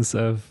signs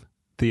of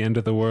the end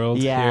of the world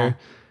Yeah. here.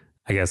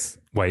 I guess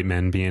white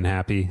men being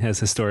happy has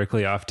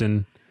historically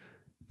often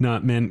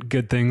not meant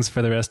good things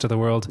for the rest of the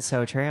world.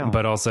 So true.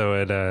 But also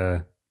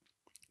it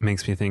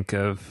makes me think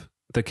of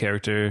the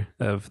character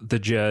of the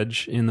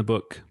judge in the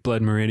book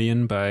Blood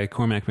Meridian by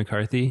Cormac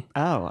McCarthy.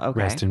 oh, okay.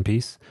 Rest in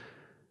peace.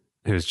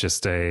 Who's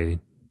just a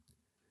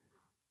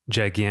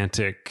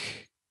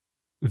gigantic,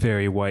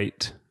 very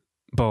white,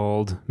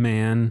 bald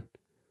man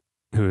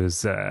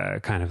who's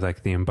kind of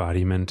like the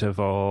embodiment of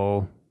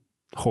all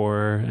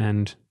horror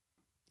and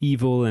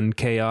evil and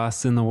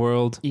chaos in the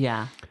world.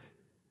 Yeah.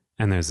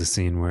 And there's a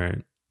scene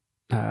where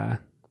I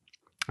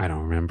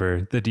don't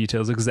remember the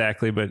details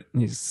exactly, but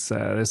he's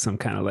there's some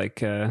kind of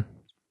like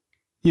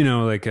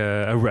like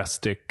a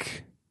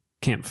rustic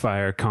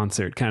campfire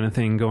concert kind of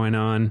thing going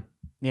on.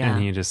 Yeah.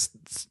 And he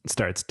just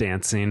starts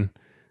dancing,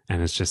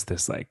 and it's just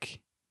this like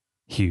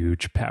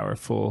huge,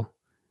 powerful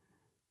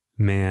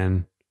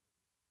man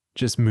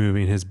just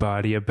moving his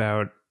body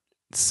about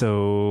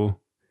so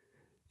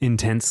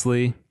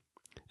intensely.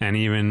 And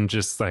even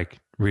just like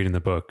reading the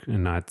book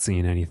and not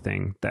seeing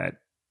anything, that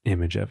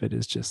image of it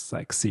is just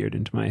like seared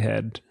into my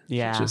head.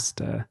 Yeah.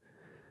 Just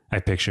I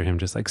picture him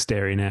just like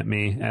staring at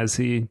me as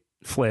he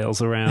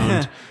flails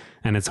around,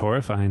 and it's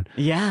horrifying.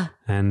 Yeah.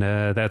 And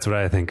that's what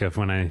I think of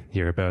when I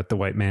hear about the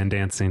white man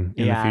dancing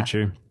in Yeah. the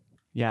future.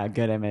 Yeah.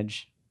 Good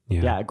image.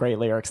 Yeah. Yeah. Great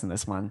lyrics in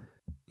this one.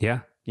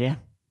 Yeah. Yeah.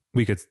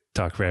 We could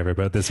talk forever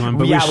about this one,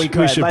 but yeah, we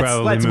could. should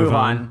probably let's move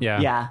on. Yeah.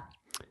 Yeah.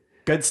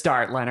 Good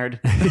start, Leonard.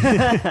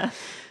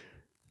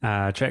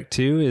 Track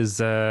 2 is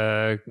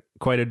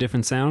quite a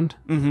different sound.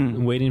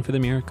 Mm-hmm. Waiting for the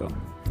Miracle.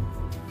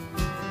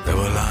 There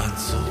were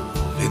lots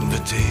of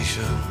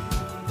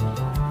invitations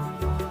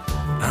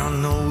I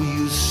know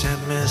you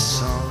sent me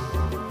some,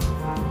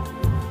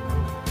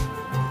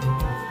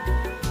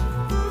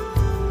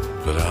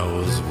 but I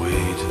was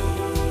waiting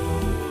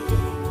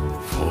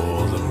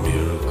for the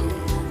miracle,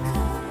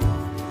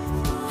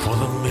 for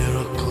the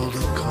miracle to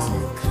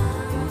come.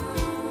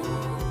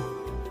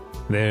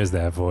 There's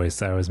that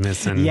voice I was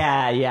missing.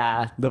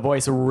 Yeah. The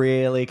voice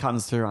really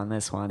comes through on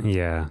this one.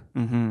 Yeah.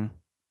 Mm-hmm.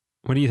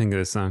 What do you think of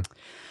this song?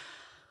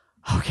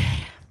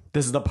 Okay.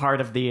 This is the part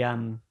of the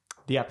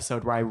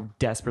episode where I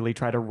desperately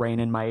try to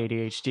rein in my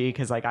ADHD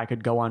because like I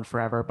could go on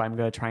forever, but I'm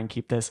going to try and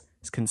keep this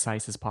as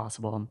concise as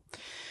possible.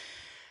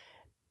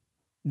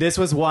 This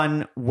was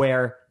one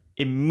where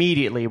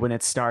immediately when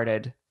it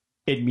started,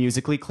 it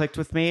musically clicked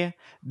with me.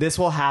 This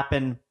will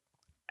happen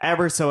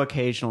ever so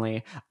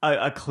occasionally.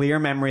 A clear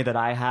memory that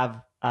I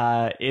have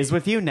is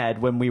with you,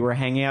 Ned, when we were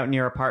hanging out in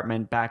your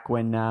apartment back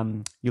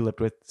when you lived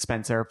with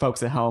Spencer.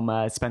 Folks at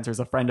home, Spencer's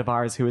a friend of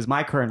ours who is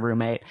my current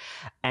roommate.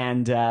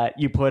 And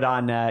you put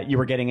on, you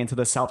were getting into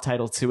the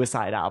self-titled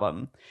Suicide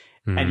album.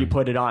 And you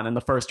put it on, and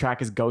the first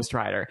track is Ghost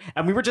Rider.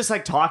 And we were just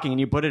like talking, and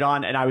you put it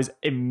on, and I was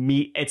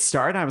it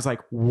started, and I was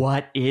like,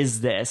 what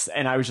is this?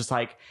 And I was just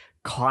like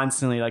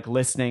constantly like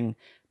listening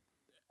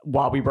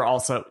while we were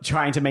also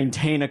trying to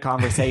maintain a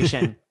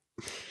conversation.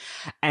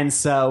 And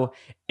so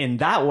in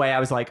that way, I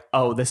was like,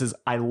 oh,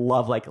 I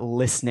love like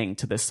listening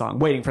to this song,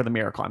 Waiting for the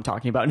Miracle I'm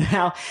talking about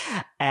now.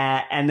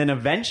 And then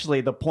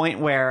eventually the point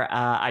where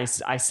I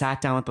sat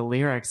down with the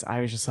lyrics,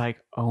 I was just like,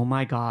 oh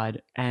my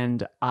God.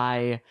 And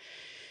I,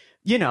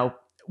 you know,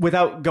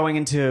 without going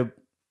into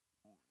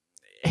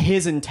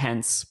his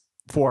intents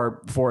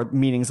for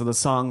meanings of the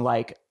song,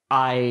 like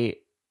I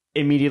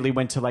immediately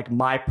went to like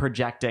my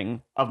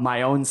projecting of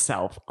my own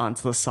self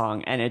onto the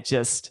song. And it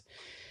just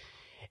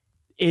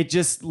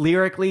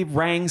lyrically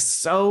rang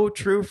so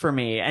true for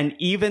me. And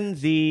even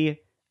the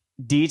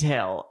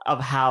detail of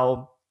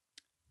how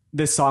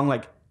this song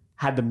like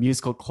had the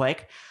musical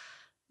click,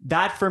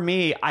 that for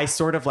me, I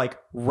sort of like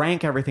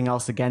rank everything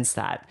else against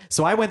that.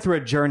 So I went through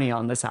a journey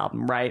on this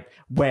album, right?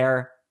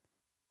 Where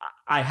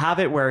I have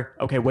it where,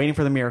 okay, Waiting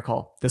for the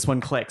Miracle, this one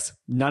clicks.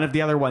 None of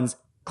the other ones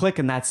click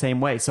in that same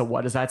way. So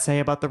what does that say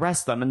about the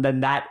rest of them? And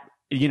then that,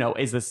 you know,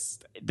 is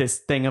this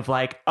thing of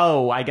like,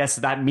 oh, I guess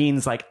that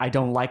means like I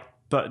don't like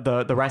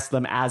the rest of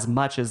them as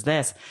much as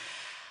this.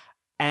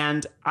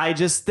 And I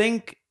just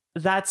think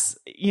that's,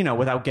 you know,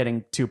 without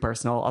getting too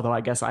personal, although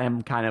I guess I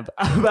am kind of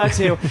about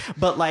to,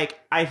 but like,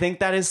 I think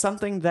that is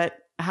something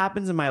that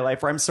happens in my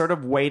life where I'm sort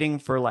of waiting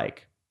for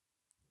like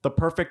the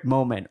perfect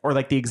moment or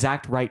like the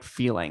exact right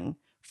feeling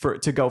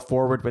to go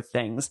forward with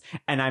things.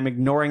 And I'm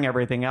ignoring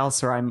everything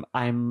else, or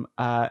I'm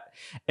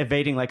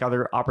evading like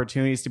other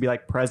opportunities to be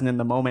like present in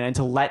the moment and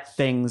to let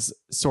things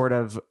sort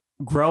of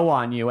grow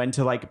on you and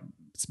to like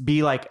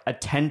be like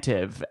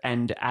attentive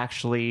and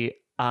actually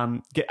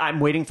I'm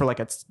waiting for like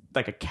a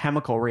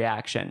chemical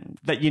reaction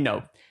that, you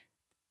know,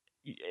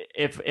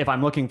 if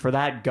I'm looking for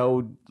that,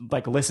 go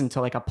like listen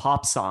to like a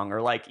pop song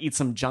or like eat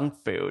some junk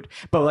food.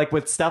 But like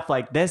with stuff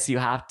like this, you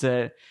have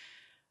to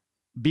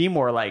be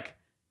more like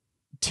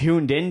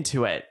tuned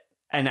into it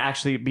and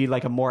actually be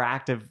like a more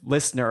active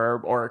listener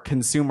or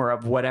consumer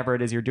of whatever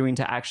it is you're doing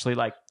to actually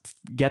like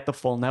get the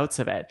full notes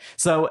of it.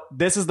 So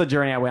this is the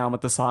journey I went on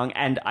with the song.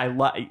 And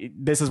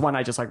this is one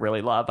I just like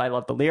really love. I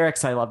love the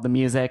lyrics. I love the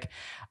music.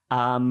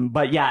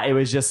 But yeah, it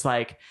was just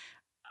like,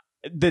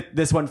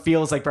 this one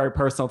feels like very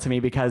personal to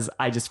me because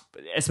I just,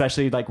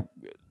 especially like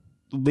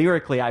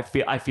lyrically, I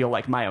feel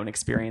like my own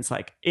experience,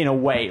 like in a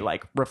way,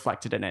 like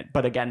reflected in it.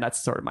 But again,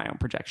 that's sort of my own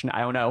projection.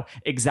 I don't know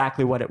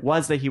exactly what it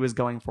was that he was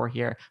going for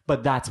here,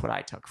 but that's what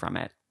I took from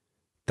it.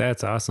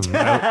 That's awesome.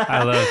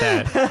 I love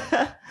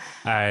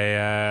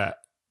that.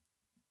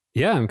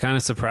 I'm kind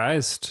of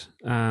surprised.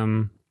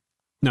 Not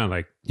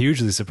like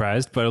hugely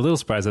surprised, but a little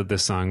surprised that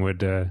this song would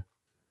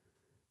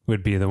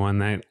be the one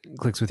that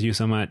clicks with you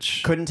so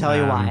much. Couldn't tell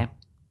you why.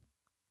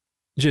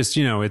 Just,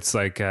 you know, it's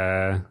like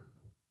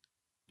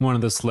one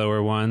of the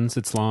slower ones.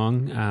 It's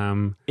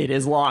long. It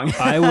is long.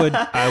 I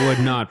would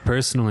not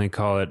personally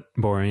call it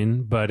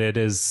boring, but it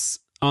is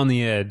on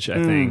the edge,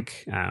 I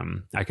think.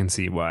 I can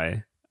see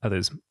why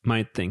others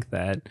might think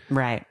that.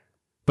 Right.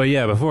 But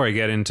yeah, before I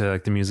get into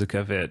like the music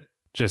of it,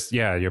 just,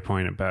 yeah, your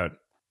point about,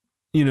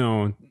 you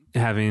know,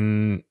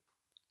 having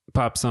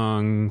pop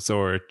songs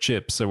or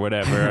chips or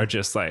whatever are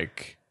just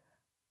like,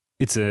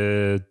 it's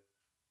a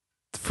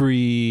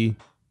free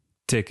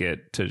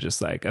ticket to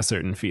just like a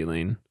certain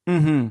feeling.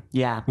 Mm-hmm.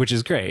 Yeah. Which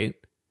is great.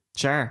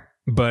 Sure.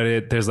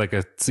 But there's like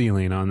a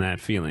ceiling on that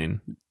feeling.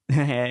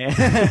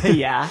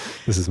 Yeah.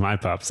 This is my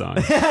pop song.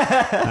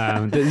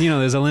 You know,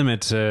 there's a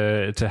limit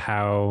to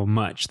how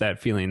much that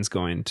feeling's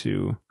going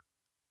to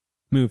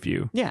move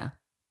you. Yeah.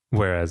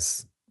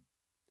 Whereas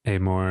a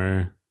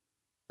more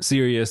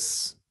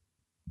serious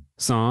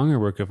song or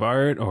work of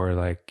art or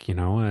like, you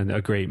know,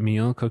 a great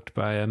meal cooked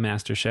by a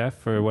master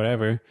chef or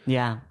whatever.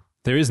 Yeah.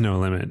 There is no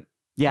limit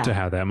yeah. to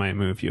how that might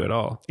move you at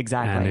all.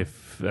 Exactly.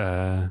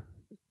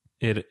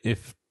 And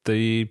if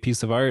the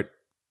piece of art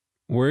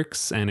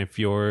works and if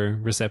you're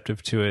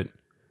receptive to it,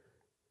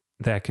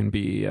 that can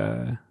be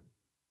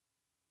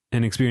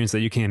an experience that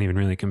you can't even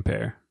really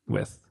compare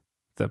with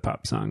the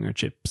pop song or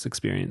Chip's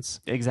experience.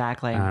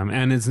 Exactly.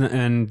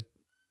 And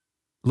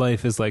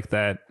life is like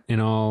that in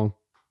all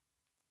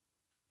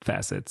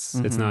facets.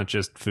 It's not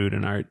just food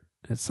and art.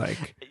 It's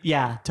like,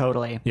 yeah,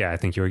 totally. yeah, I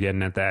think you were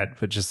getting at that,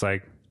 but just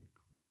like,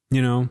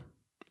 you know,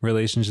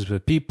 relationships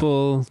with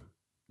people,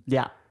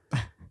 Yeah.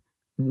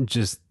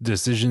 just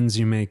decisions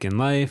you make in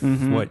life,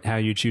 how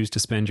you choose to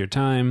spend your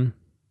time,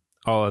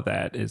 all of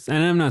that is,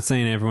 and I'm not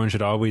saying everyone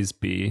should always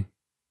be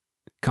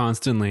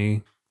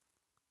constantly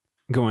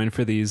going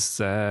for these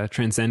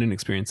transcendent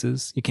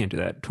experiences. You can't do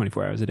that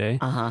 24 hours a day.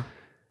 Uh-huh.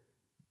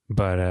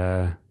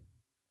 But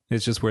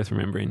it's just worth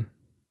remembering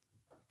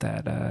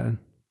that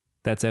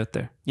that's out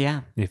there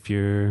Yeah. if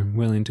you're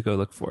willing to go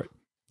look for it.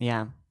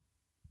 Yeah.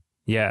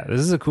 Yeah, this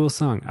is a cool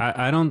song.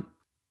 I don't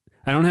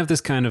have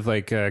this kind of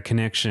like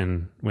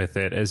connection with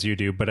it as you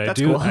do, but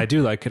That's cool. I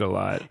do like it a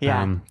lot.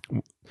 Yeah.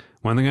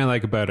 One thing I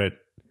like about it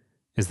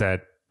is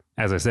that,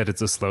 as I said,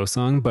 it's a slow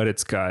song, but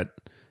it's got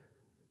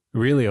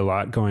really a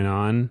lot going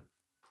on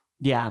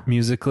Yeah.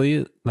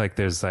 musically. Like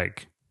there's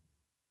like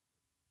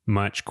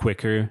much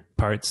quicker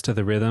parts to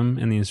the rhythm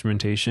and the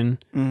instrumentation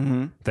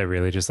that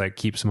really just like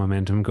keeps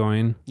momentum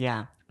going.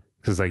 Yeah.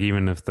 Because like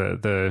even if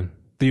the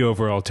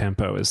overall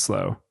tempo is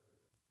slow,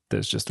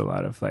 there's just a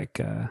lot of like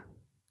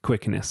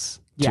quickness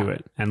to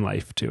it and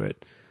life to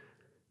it.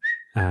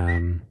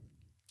 That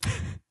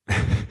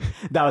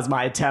was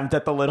my attempt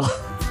at the little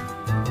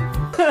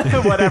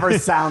whatever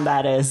sound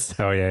that is.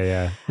 Oh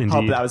yeah, Hope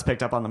indeed. that was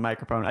picked up on the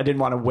microphone. I didn't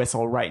want to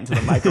whistle right into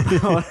the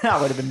microphone. That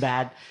would have been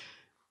bad.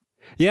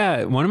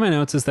 Yeah, one of my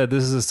notes is that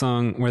this is a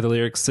song where the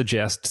lyrics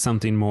suggest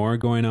something more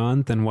going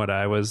on than what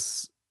I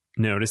was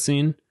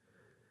noticing,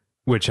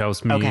 which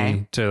helps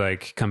me to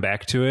like come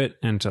back to it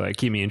and to like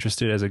keep me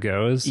interested as it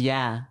goes.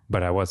 Yeah.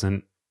 But I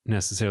wasn't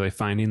necessarily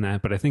finding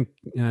that, but I think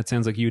it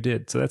sounds like you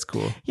did, so that's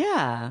cool.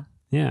 Yeah.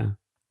 Yeah.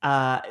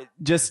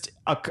 Just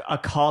a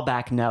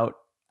callback note.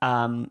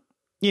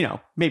 You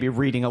know, maybe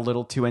reading a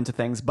little too into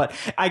things, but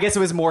I guess it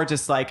was more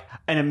just like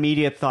an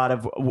immediate thought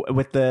of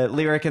with the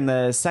lyric in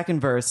the second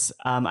verse.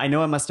 I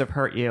know it must have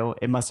hurt you.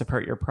 It must have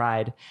hurt your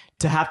pride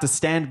to have to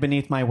stand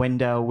beneath my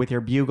window with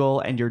your bugle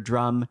and your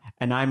drum.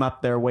 And I'm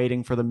up there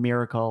waiting for the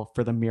miracle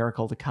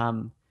to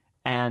come.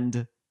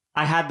 And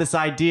I had this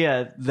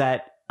idea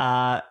that,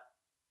 that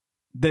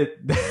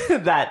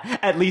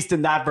at least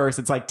in that verse,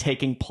 it's like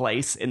taking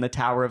place in the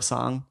Tower of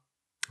Song.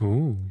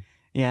 Ooh.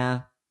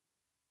 Yeah.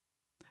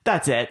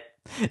 That's it.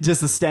 Just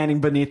the standing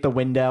beneath the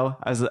window.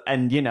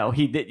 And you know,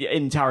 he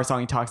in Tower Song,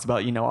 he talks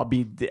about, you know, what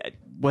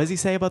does he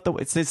say about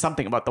it says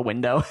something about the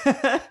window.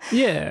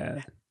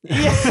 Yeah.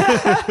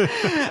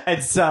 Yeah.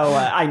 And so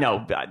I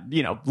know,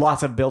 you know,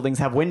 lots of buildings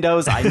have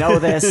windows. I know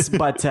this,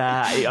 but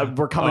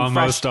we're coming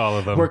Almost fresh. all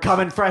of them. We're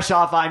coming fresh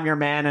off I'm Your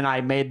Man, and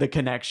I made the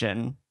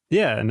connection.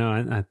 Yeah,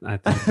 no, I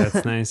think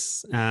that's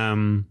nice.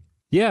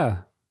 Yeah.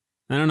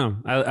 I don't know.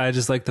 I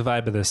just like the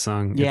vibe of this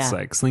song. Yeah. It's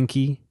like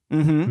slinky,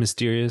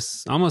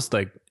 mysterious, almost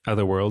like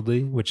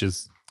otherworldly, which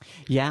is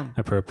Yeah.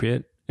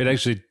 appropriate. It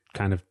actually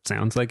kind of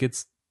sounds like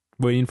it's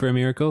waiting for a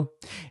miracle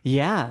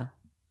Yeah.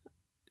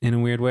 in a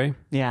weird way.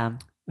 Yeah.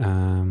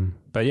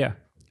 But yeah.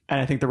 And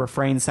I think the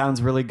refrain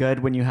sounds really good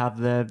when you have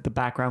the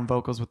background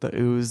vocals with the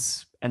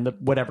ooze and the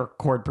whatever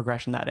chord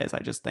progression that is. I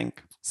just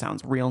think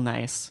sounds real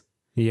nice.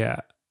 Yeah.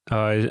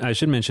 I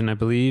should mention, I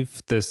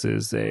believe this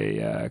is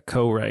a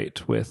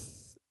co-write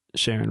with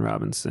Sharon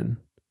Robinson.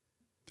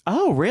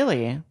 Oh,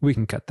 really? We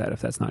can cut that if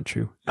that's not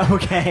true.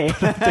 Okay.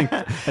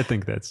 I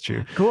think that's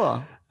true.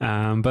 Cool.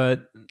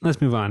 But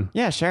let's move on.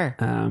 Yeah, sure.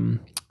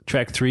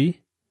 Track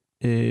 3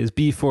 is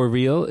Be For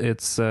Real.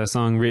 It's a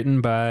song written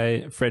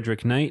by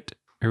Frederick Knight,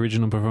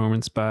 original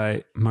performance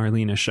by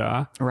Marlena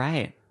Shaw.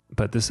 Right.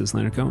 But this is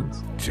Leonard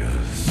Cohen's.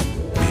 Just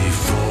be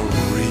for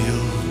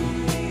real.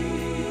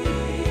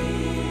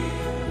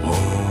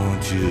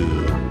 Won't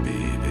you,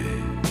 baby?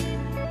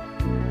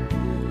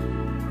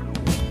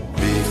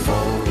 Be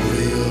for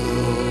real.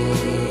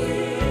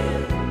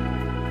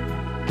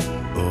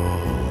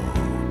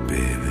 Oh,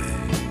 baby.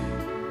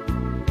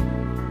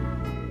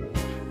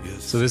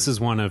 So this is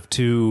one of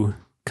 2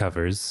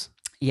 covers,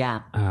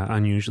 Yeah.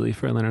 unusually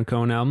for a Leonard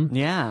Cohen album.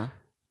 Yeah.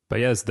 But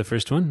yeah, it's the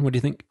first one. What do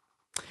you think?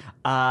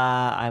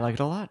 I like it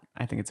a lot.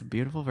 I think it's a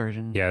beautiful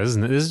version. Yeah, this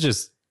is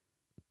just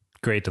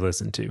great to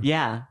listen to.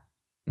 Yeah.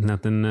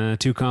 Nothing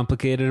too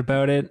complicated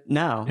about it.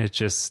 No. It's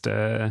just,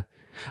 I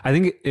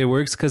think it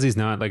works because he's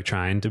not like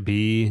trying to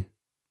be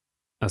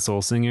a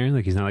soul singer.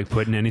 Like he's not like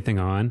putting anything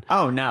on.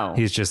 Oh, no.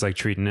 He's just like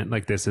treating it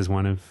like this is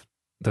one of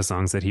the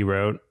songs that he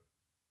wrote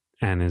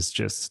and is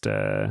just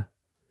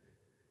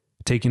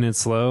taking it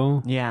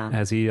slow. Yeah.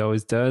 As he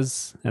always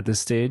does at this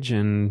stage.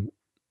 And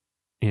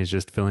he's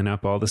just filling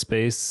up all the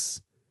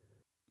space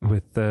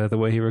with the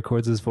way he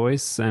records his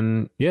voice.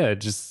 And yeah,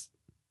 it just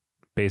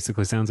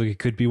basically sounds like it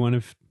could be one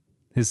of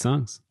his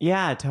songs.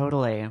 Yeah,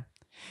 totally.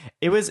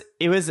 It was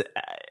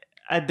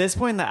at this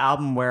point in the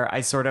album where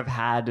I sort of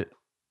had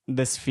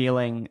this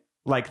feeling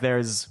like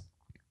there's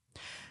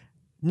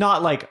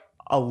not like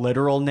a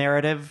literal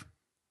narrative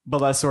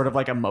but less sort of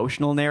like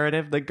emotional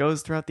narrative that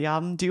goes throughout the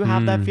album. Do you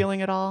have that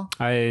feeling at all?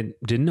 I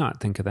did not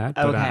think of that,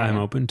 but Okay. I'm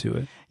open to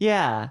it.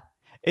 Yeah.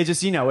 It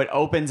just, it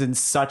opens in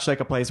such like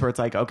a place where it's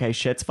like, okay,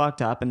 shit's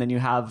fucked up. And then you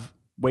have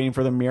Waiting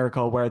for the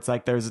Miracle where it's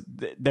like there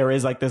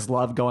is like this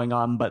love going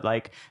on, but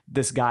like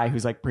this guy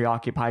who's like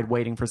preoccupied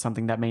waiting for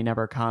something that may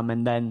never come.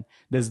 And then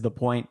this is the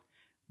point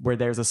where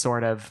there's a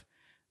sort of,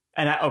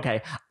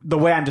 the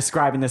way I'm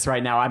describing this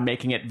right now, I'm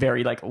making it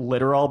very like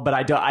literal, but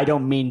I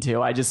don't mean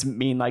to. I just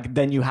mean like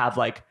then you have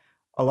like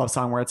a love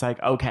song where it's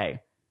like, okay,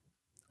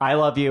 I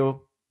love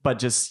you, but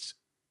just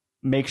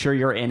make sure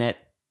you're in it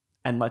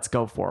and let's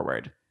go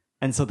forward.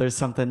 And so there's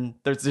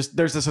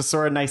just a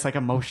sort of nice like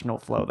emotional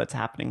flow that's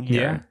happening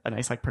here. Yeah. A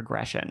nice like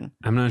progression.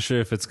 I'm not sure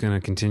if it's going to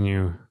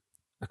continue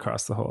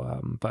across the whole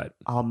album, but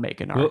I'll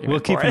make an argument. we'll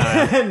keep for an eye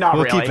on it. it. Not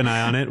We'll really. keep an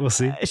eye on it. We'll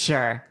see.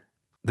 Sure.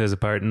 There's a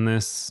part in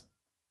this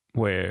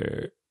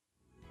where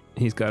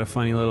he's got a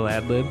funny little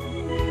ad lib.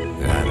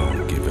 I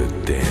don't give a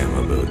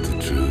damn about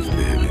the truth,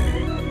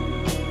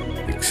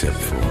 baby. Except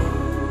for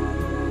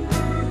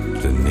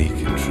the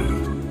naked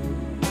truth.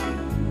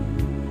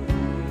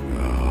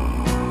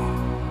 Oh,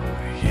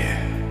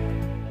 yeah.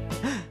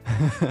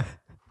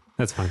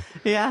 That's fine.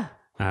 Yeah.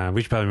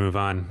 We should probably move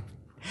on.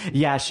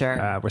 Yeah,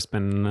 sure. We're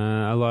spending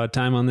a lot of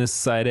time on this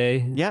side A.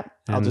 Yep.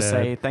 I'll and, just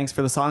say thanks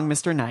for the song,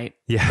 Mr. Knight.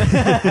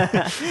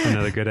 Yeah.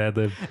 Another good ad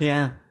lib.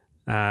 Yeah.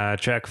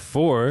 Track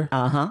 4,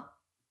 Uh-huh.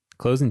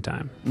 Closing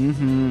Time.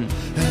 And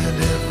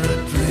every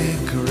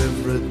drink or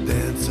every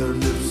dancer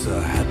lives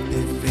a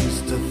happy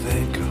face to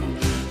thank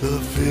her. The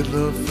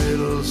fiddler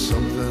fiddles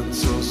something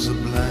so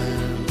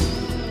sublime.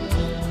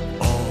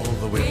 All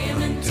the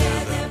women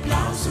tear their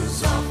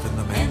blouses off, and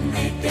the men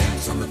they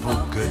dance on the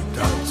polka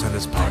dots. And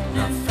his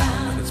partner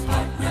found, and his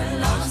partner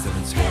lost, and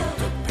it's hell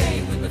to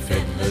pay when the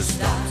fiddler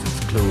stops. It's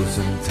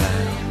closing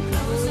time.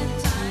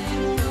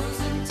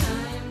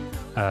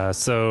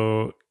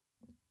 So,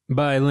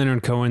 by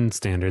Leonard Cohen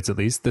standards, at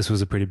least, this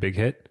was a pretty big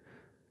hit.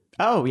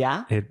 Oh,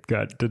 yeah. It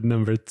got to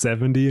number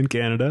 70 in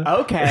Canada.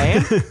 Okay.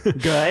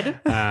 Good.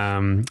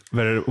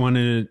 But it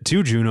won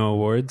 2 Juno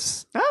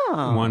Awards.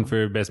 Oh. One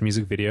for Best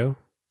Music Video,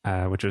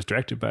 which was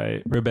directed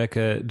by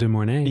Rebecca De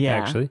Mornay, Yeah.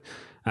 actually.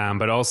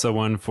 But also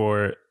one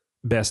for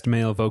Best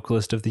Male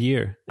Vocalist of the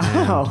Year.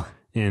 And Oh.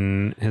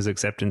 in his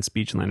acceptance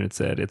speech, Leonard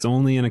said, "It's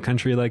only in a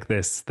country like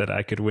this that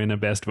I could win a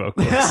Best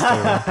Vocalist."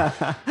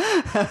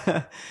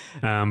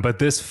 But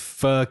this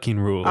fucking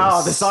rules.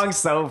 Oh, the song's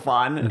so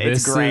fun.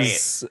 It's This great.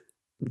 is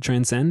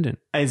transcendent.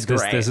 It's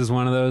This, great. this is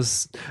one of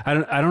those. I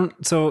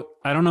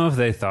don't know if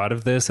they thought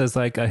of this as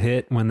like a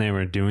hit when they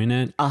were doing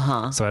it.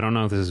 Uh-huh. So I don't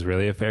know if this is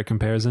really a fair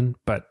comparison,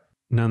 but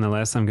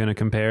nonetheless, I'm going to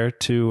compare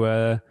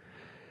to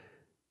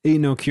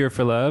 "Ain't No Cure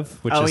for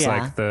Love," which Oh, is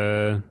yeah. like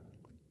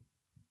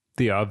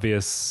the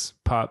obvious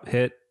pop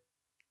hit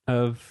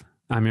of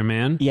 "I'm Your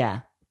Man."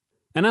 Yeah.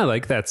 And I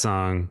like that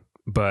song,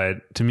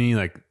 but to me,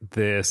 like,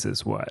 this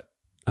is what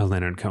a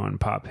Leonard Cohen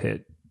pop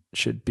hit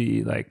should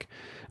be. Like,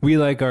 we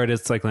like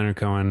artists like Leonard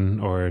Cohen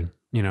or,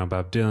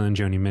 Bob Dylan,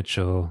 Joni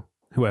Mitchell,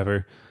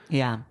 whoever.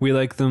 Yeah. We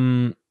like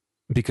them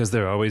because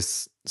they're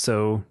always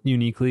so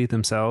uniquely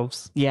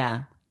themselves.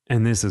 Yeah.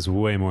 And this is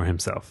way more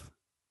himself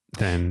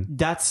than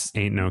That's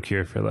 "Ain't No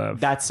Cure for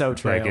Love." so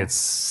true. Like, it's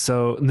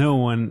so, no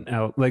one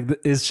else, like,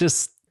 it's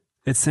just,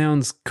 it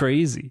sounds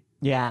crazy.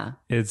 Yeah.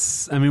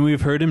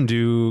 We've heard him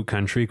do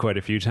country quite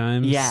a few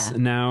times Yeah.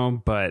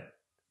 now, but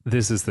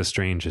this is the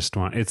strangest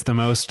one. It's the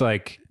most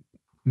like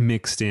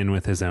mixed in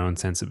with his own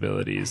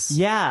sensibilities.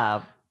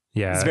 Yeah.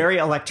 Yeah. It's very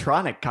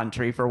electronic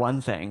country for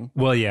one thing.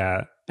 Well,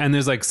 yeah. And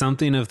there's like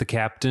something of the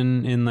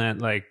Captain in that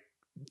like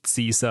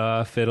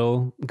seesaw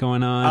fiddle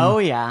going on. Oh,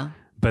 yeah.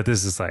 But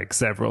this is like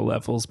several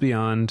levels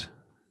beyond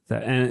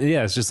that. And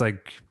yeah, it's just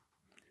like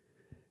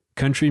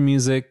country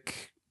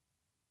music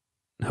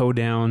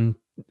hoedown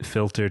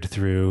filtered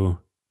through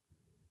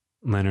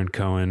Leonard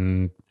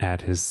Cohen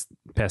at his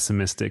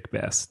pessimistic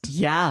best.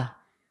 Yeah.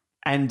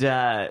 And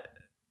there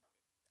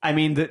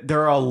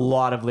are a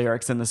lot of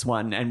lyrics in this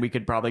one, and we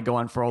could probably go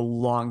on for a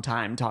long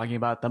time talking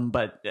about them,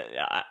 but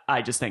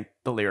I just think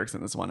the lyrics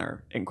in this one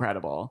are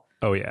incredible.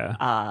 Oh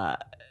yeah.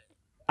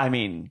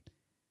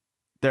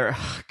 They're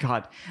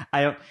God.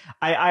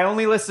 I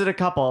only listed a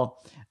couple.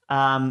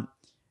 I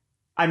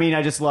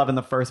just love in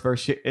the first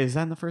verse. Is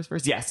that in the first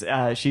verse? Yes.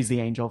 She's the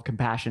angel of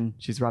compassion.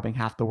 She's rubbing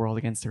half the world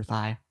against her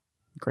thigh.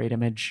 Great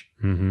image.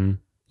 Mm-hmm.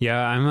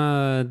 Yeah,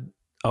 I'm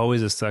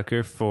always a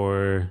sucker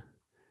for.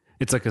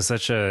 It's like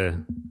such a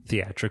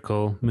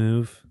theatrical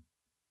move,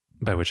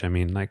 by which I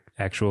mean like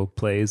actual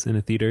plays in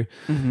a theater,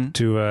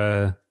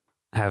 to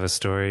have a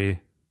story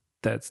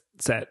that's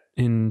set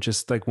in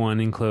just like one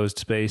enclosed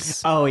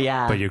space. Oh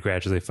yeah. But you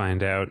gradually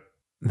find out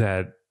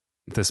that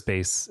the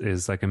space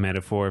is like a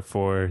metaphor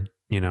for,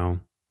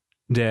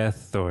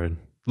 death or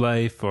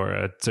life or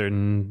a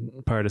certain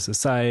part of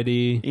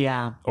society.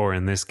 Yeah. Or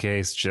in this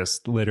case,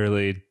 just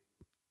literally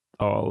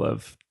all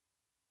of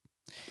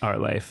our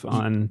life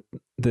on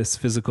this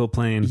physical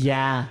plane.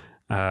 Yeah.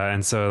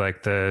 And so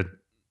like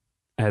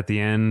at the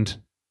end,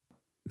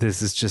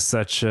 this is just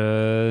such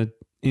a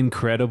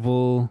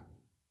incredible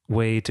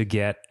way to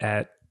get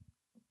at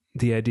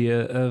the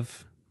idea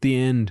of the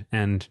end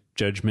and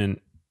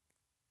judgment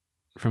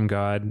from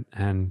God,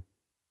 and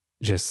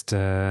just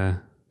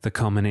the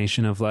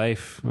culmination of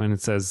life, when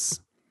it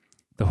says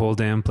the whole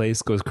damn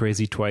place goes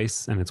crazy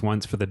twice, and it's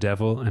once for the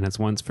devil and it's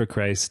once for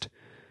Christ.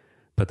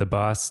 But the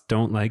boss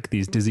don't like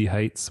these dizzy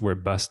heights. We're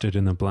busted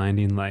in the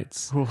blinding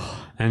lights.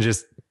 And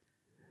just,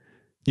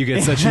 you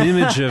get such an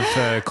image of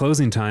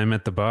closing time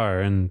at the bar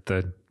and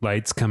the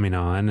lights coming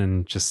on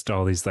and just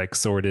all these like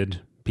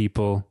sordid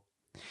people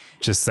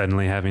just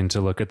suddenly having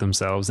to look at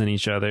themselves and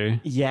each other.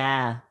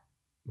 Yeah.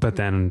 But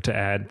then to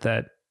add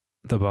that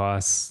the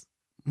boss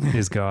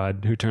is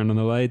God who turned on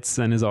the lights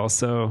and is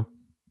also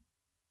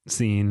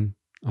seeing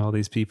all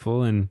these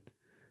people, and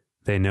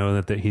they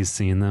know that he's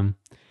seeing them.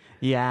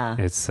 Yeah.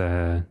 It's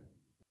a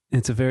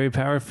very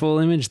powerful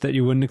image that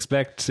you wouldn't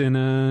expect in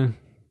a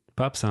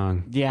pop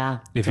song. Yeah.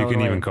 If you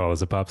can even call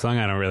this a pop song.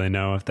 I don't really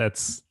know if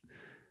that's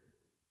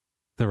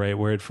the right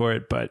word for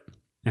it, but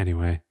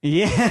anyway.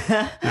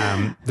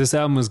 Yeah. This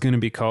album was going to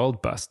be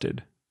called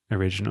Busted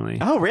originally.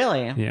 Oh,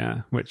 really?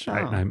 Yeah, which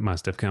I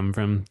must have come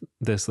from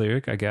this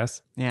lyric, I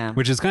guess. Yeah.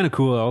 Which is kind of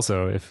cool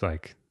also if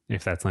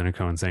that's Leonard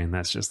Cohen saying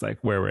that's just like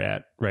where we're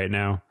at right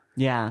now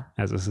Yeah.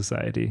 as a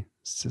society.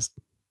 It's just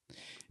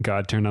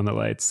God turned on the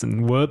lights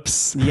and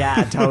whoops.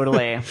 Yeah,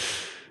 totally.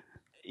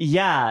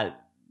 Yeah.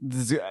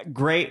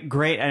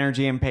 Great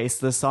energy and pace.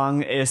 The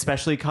song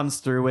especially comes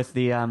through with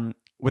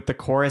the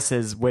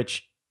choruses,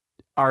 which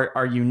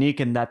are unique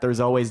in that there's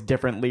always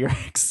different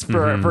lyrics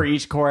for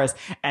each chorus,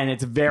 and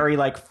it's very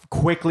like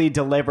quickly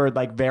delivered,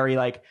 like very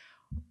like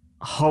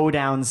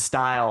hoedown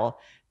style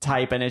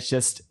type, and it's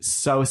just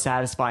so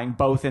satisfying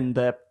both in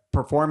the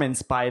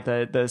performance by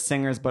the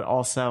singers, but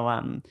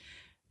also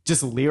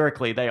just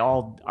lyrically they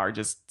all are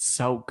just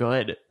so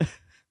good.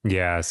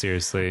 Yeah,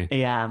 seriously.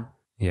 Yeah,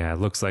 it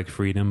looks like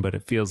freedom, but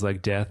it feels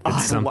like death. Oh,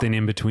 It's something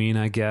in between,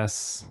 I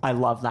guess. I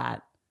love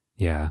that.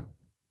 Yeah,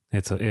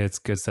 it's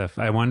good stuff.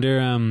 I wonder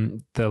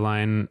the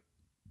line,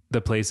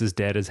 "The place is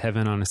dead as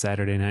heaven on a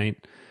Saturday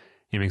night."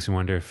 It makes me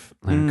wonder if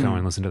Leonard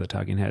Cohen listened to the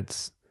Talking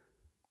Heads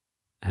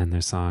and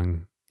their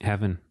song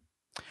 "Heaven,"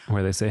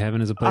 where they say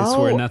heaven is a place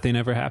where nothing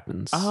ever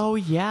happens. Oh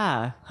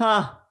yeah,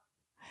 huh?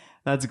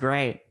 That's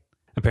great.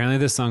 Apparently,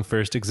 this song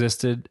first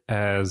existed,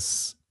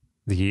 as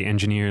the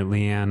engineer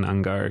Leanne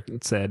Ungar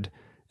said,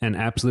 an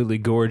absolutely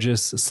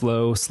gorgeous,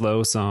 slow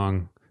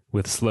song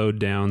with slowed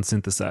down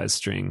synthesized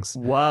strings.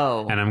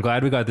 Whoa. And I'm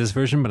glad we got this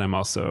version, but I'm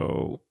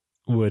also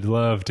would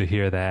love to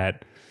hear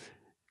that.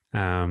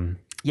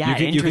 Yeah,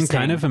 you can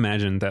kind of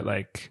imagine that,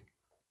 like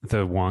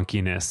the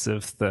wonkiness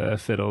of the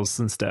fiddles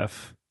and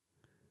stuff,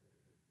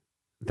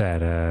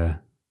 that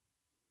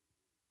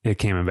it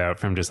came about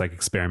from just like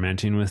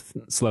experimenting with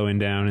slowing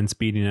down and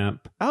speeding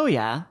up. Oh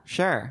yeah,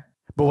 sure.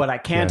 But what I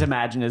can't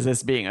imagine is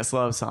this being a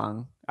slow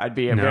song. I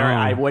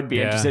would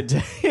be interested to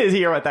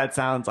hear what that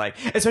sounds like,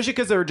 especially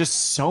because there are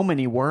just so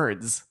many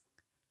words.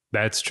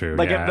 That's true.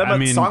 Like yeah.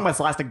 the song must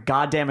last a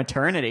goddamn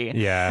eternity.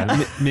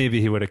 Yeah, maybe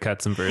he would have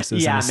cut some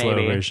verses in a slow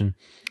version.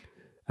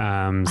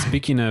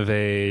 Speaking of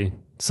a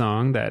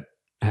song that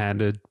had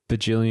a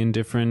bajillion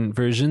different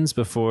versions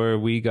before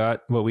we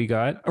got what we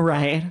got,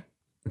 right?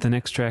 The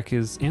next track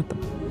is Anthem.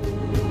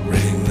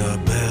 Ring the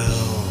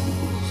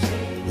bells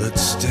that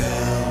still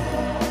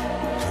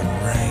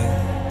can ring.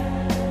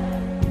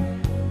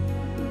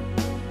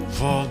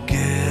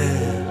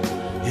 Forget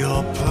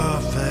your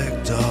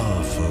perfect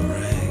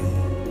offering.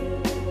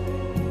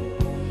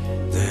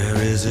 There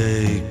is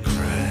a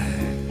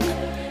crack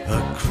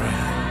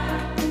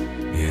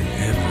in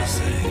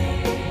everything.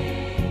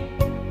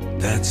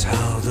 That's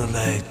how the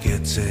light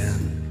gets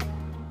in.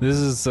 This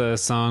is a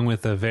song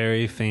with a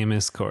very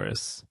famous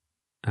chorus.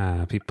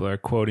 People are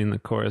quoting the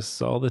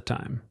chorus all the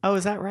time. Oh,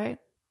 is that right?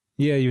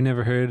 Yeah, you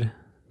never heard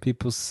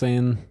people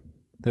saying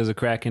there's a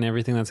crack in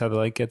everything, that's how the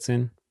light gets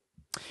in?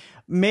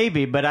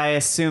 Maybe, but I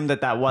assume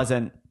that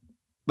wasn't,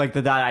 like,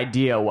 that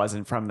idea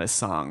wasn't from this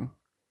song.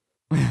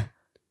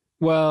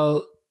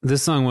 Well,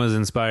 this song was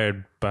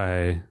inspired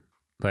by,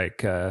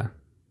 like,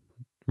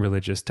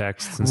 religious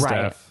texts and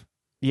stuff.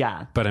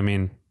 Yeah. But, I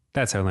mean,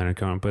 that's how Leonard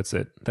Cohen puts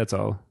it. That's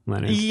all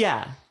Leonard.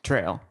 Yeah,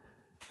 true.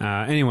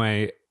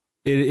 Anyway,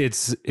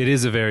 it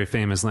is a very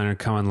famous Leonard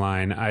Cohen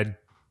line. I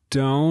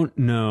don't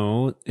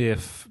know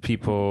if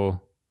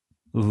people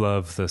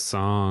love the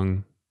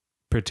song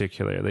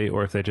particularly,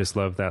 or if they just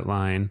love that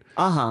line.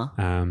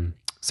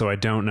 So I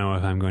don't know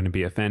if I'm going to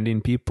be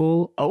offending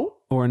people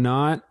or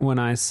not when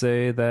I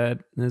say that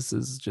this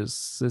is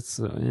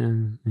just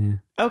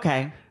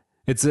Okay.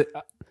 It's a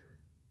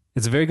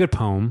very good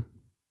poem.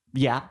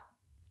 Yeah.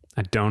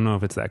 I don't know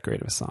if it's that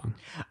great of a song.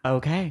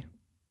 Okay.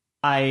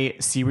 I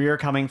see where you're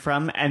coming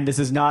from, and this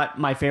is not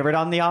my favorite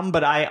on the album,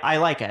 but I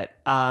like it.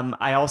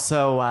 I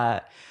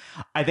also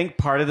I think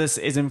part of this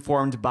is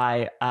informed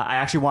by I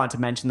actually wanted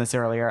to mention this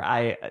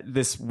earlier.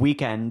 This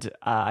weekend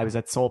I was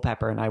at Soul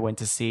Pepper and I went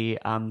to see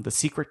The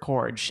Secret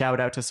Chord.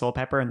 Shout out to Soul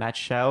Pepper and that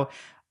show.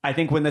 I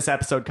think when this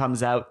episode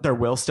comes out, there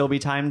will still be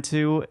time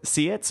to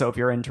see it. So if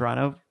you're in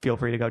Toronto, feel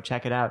free to go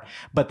check it out.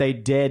 But they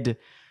did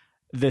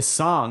this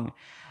song,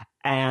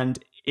 and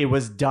it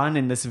was done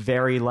in this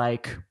very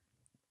like,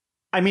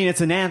 I mean,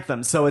 it's an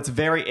anthem, so it's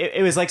very.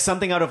 It was like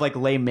something out of like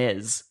Les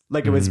Mis.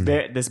 Like it was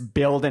this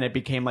build, and it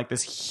became like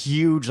this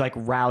huge, like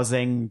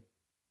rousing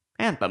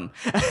anthem,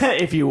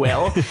 if you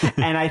will.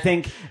 And I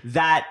think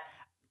that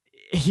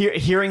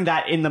hearing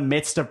that in the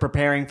midst of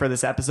preparing for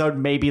this episode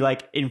maybe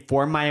like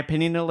inform my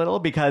opinion a little,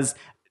 because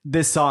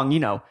this song, you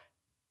know,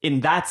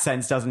 in that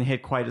sense doesn't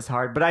hit quite as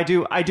hard, but I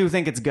do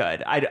think it's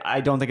good.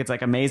 I don't think it's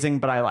like amazing,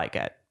 but I like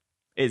it.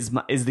 Is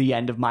the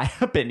end of my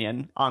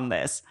opinion on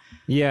this.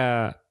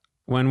 Yeah,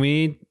 when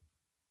we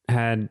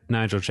had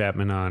Nigel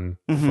Chapman on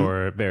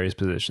for various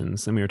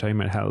positions and we were talking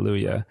about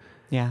Hallelujah,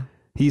 Yeah.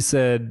 he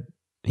said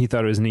he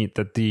thought it was neat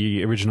that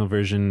the original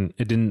version,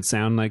 it didn't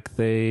sound like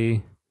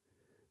they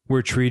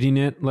were treating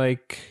it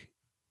like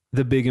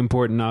the big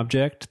important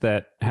object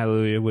that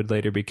Hallelujah would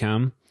later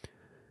become.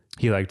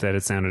 He liked that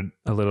it sounded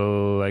a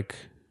little like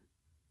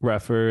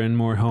rougher and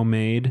more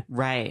homemade,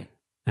 Right.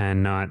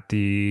 and not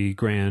the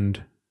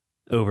grand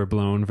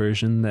overblown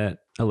version that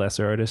a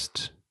lesser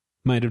artist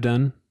might have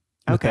done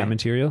with Okay. that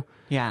material.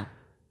 Yeah.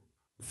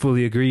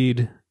 Fully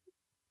agreed,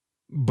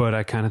 but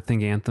I kind of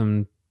think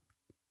Anthem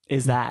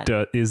Is that?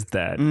 is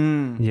that.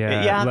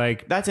 Yeah. Yeah,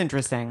 like That's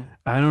interesting.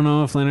 I don't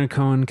know if Leonard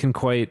Cohen can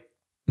quite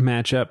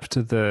match up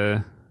to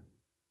the,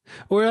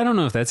 or I don't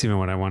know if that's even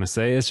what I want to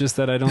say. It's just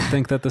that I don't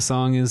think that the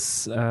song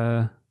is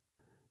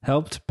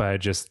helped by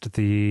just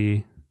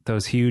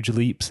those huge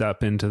leaps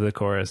up into the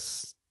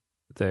chorus.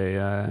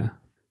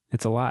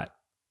 It's a lot.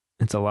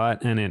 It's a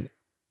lot, and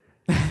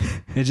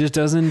it just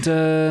doesn't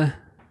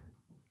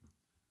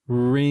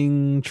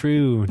ring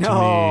true to me.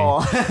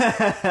 No.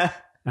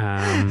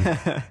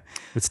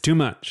 It's too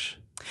much.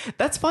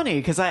 That's funny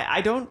because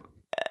I don't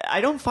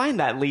find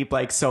that leap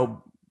like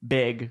so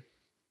big.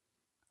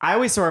 I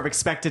always sort of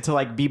expect it to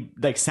like be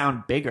like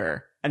sound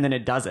bigger, and then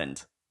it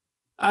doesn't.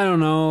 I don't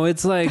know.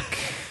 It's like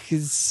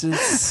it's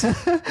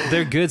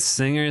they're good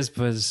singers,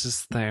 but it's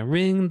just like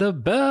ring the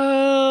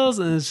bells,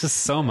 and it's just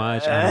so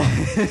much.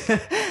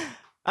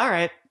 All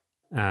right.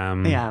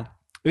 Yeah.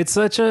 It's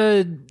such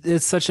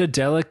a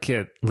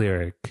delicate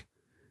lyric.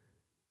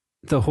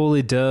 The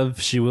holy dove,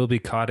 she will be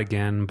caught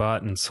again,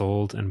 bought and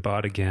sold and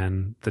bought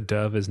again. The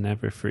dove is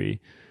never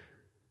free.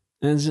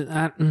 And it's just,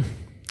 I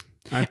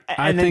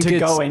And then think to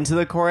it's, go into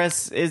the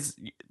chorus is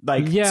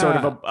like sort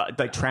of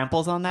like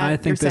tramples on that. I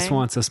think this saying?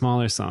 wants a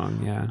smaller song.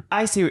 Yeah,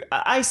 I see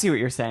what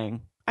you're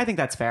saying. I think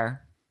that's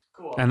fair.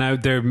 Cool.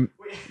 and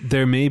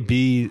there may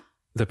be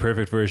the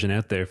perfect version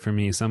out there for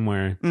me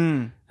somewhere.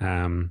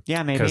 Yeah,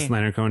 maybe. Because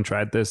Leonard Cohen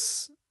tried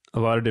this a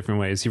lot of different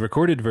ways. He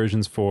recorded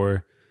versions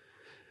for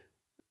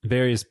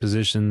various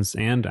positions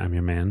and I'm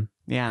Your Man.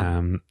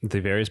 Yeah.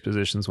 The various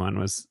positions one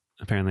was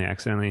apparently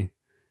accidentally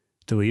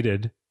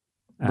deleted.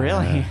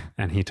 Really?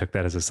 And he took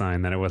that as a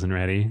sign that it wasn't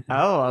ready.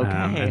 Oh, okay.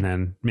 And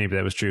then maybe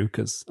that was true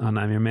because on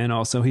I'm Your Man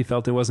also he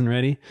felt it wasn't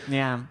ready.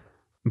 Yeah.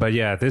 But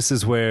yeah, this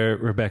is where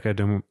Rebecca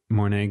De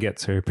Mornay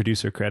gets her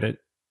producer credit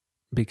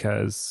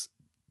because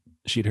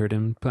she'd heard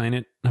him playing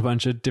it a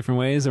bunch of different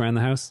ways around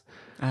the house.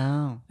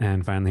 Oh.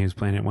 And finally he was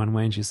playing it one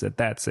way and she said,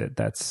 that's it.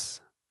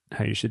 That's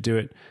how you should do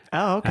it.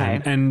 Oh,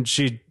 okay. And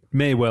she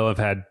may well have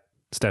had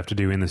stuff to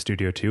do in the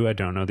studio too. I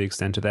don't know the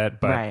extent of that,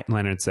 but Right.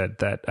 Leonard said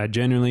that I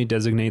generally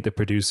designate the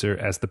producer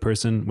as the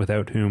person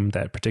without whom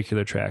that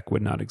particular track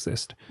would not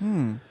exist.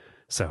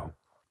 So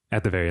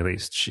at the very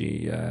least,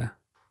 she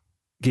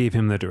gave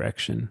him the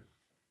direction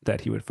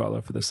that he would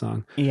follow for the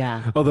song.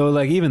 Yeah. Although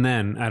like even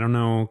then, I don't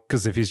know,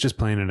 because if he's just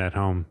playing it at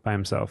home by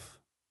himself,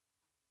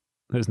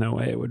 there's no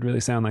way it would really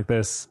sound like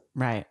this.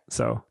 Right.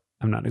 So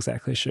I'm not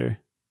exactly sure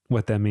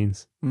what that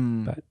means,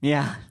 but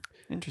Yeah.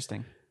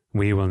 Interesting.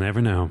 we will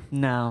never know.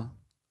 No.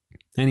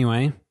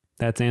 Anyway,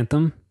 that's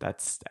Anthem.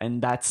 That's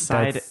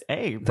side That's-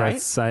 A, right?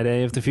 That's side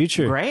A of the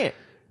future. Great.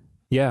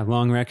 Yeah,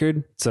 long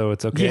record, so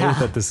it's okay Yeah.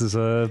 that this is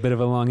a bit of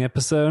a long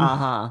episode.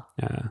 Uh-huh.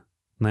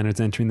 Leonard's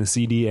entering the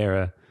CD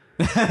era.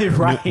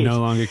 Right. No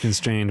longer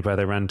constrained by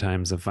the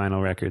runtimes of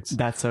vinyl records.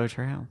 That's so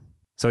true.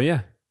 So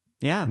yeah,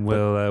 Yeah.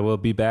 we'll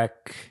be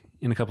back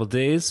in a couple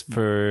days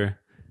for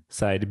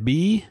side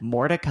B.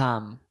 More to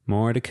come.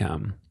 More to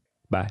come.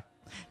 Bye.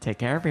 Take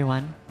care,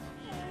 everyone.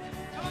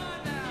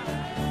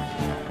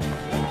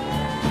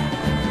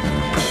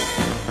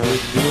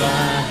 Do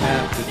I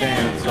have to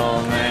dance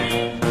all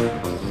night?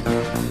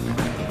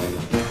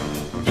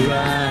 Do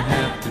I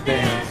have to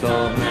dance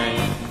all night?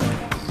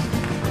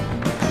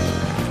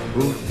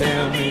 Who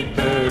tell me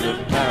bird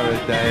of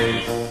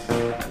paradise?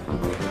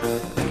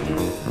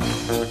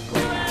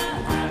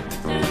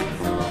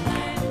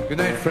 Good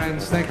night,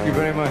 friends. Thank you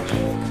very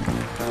much.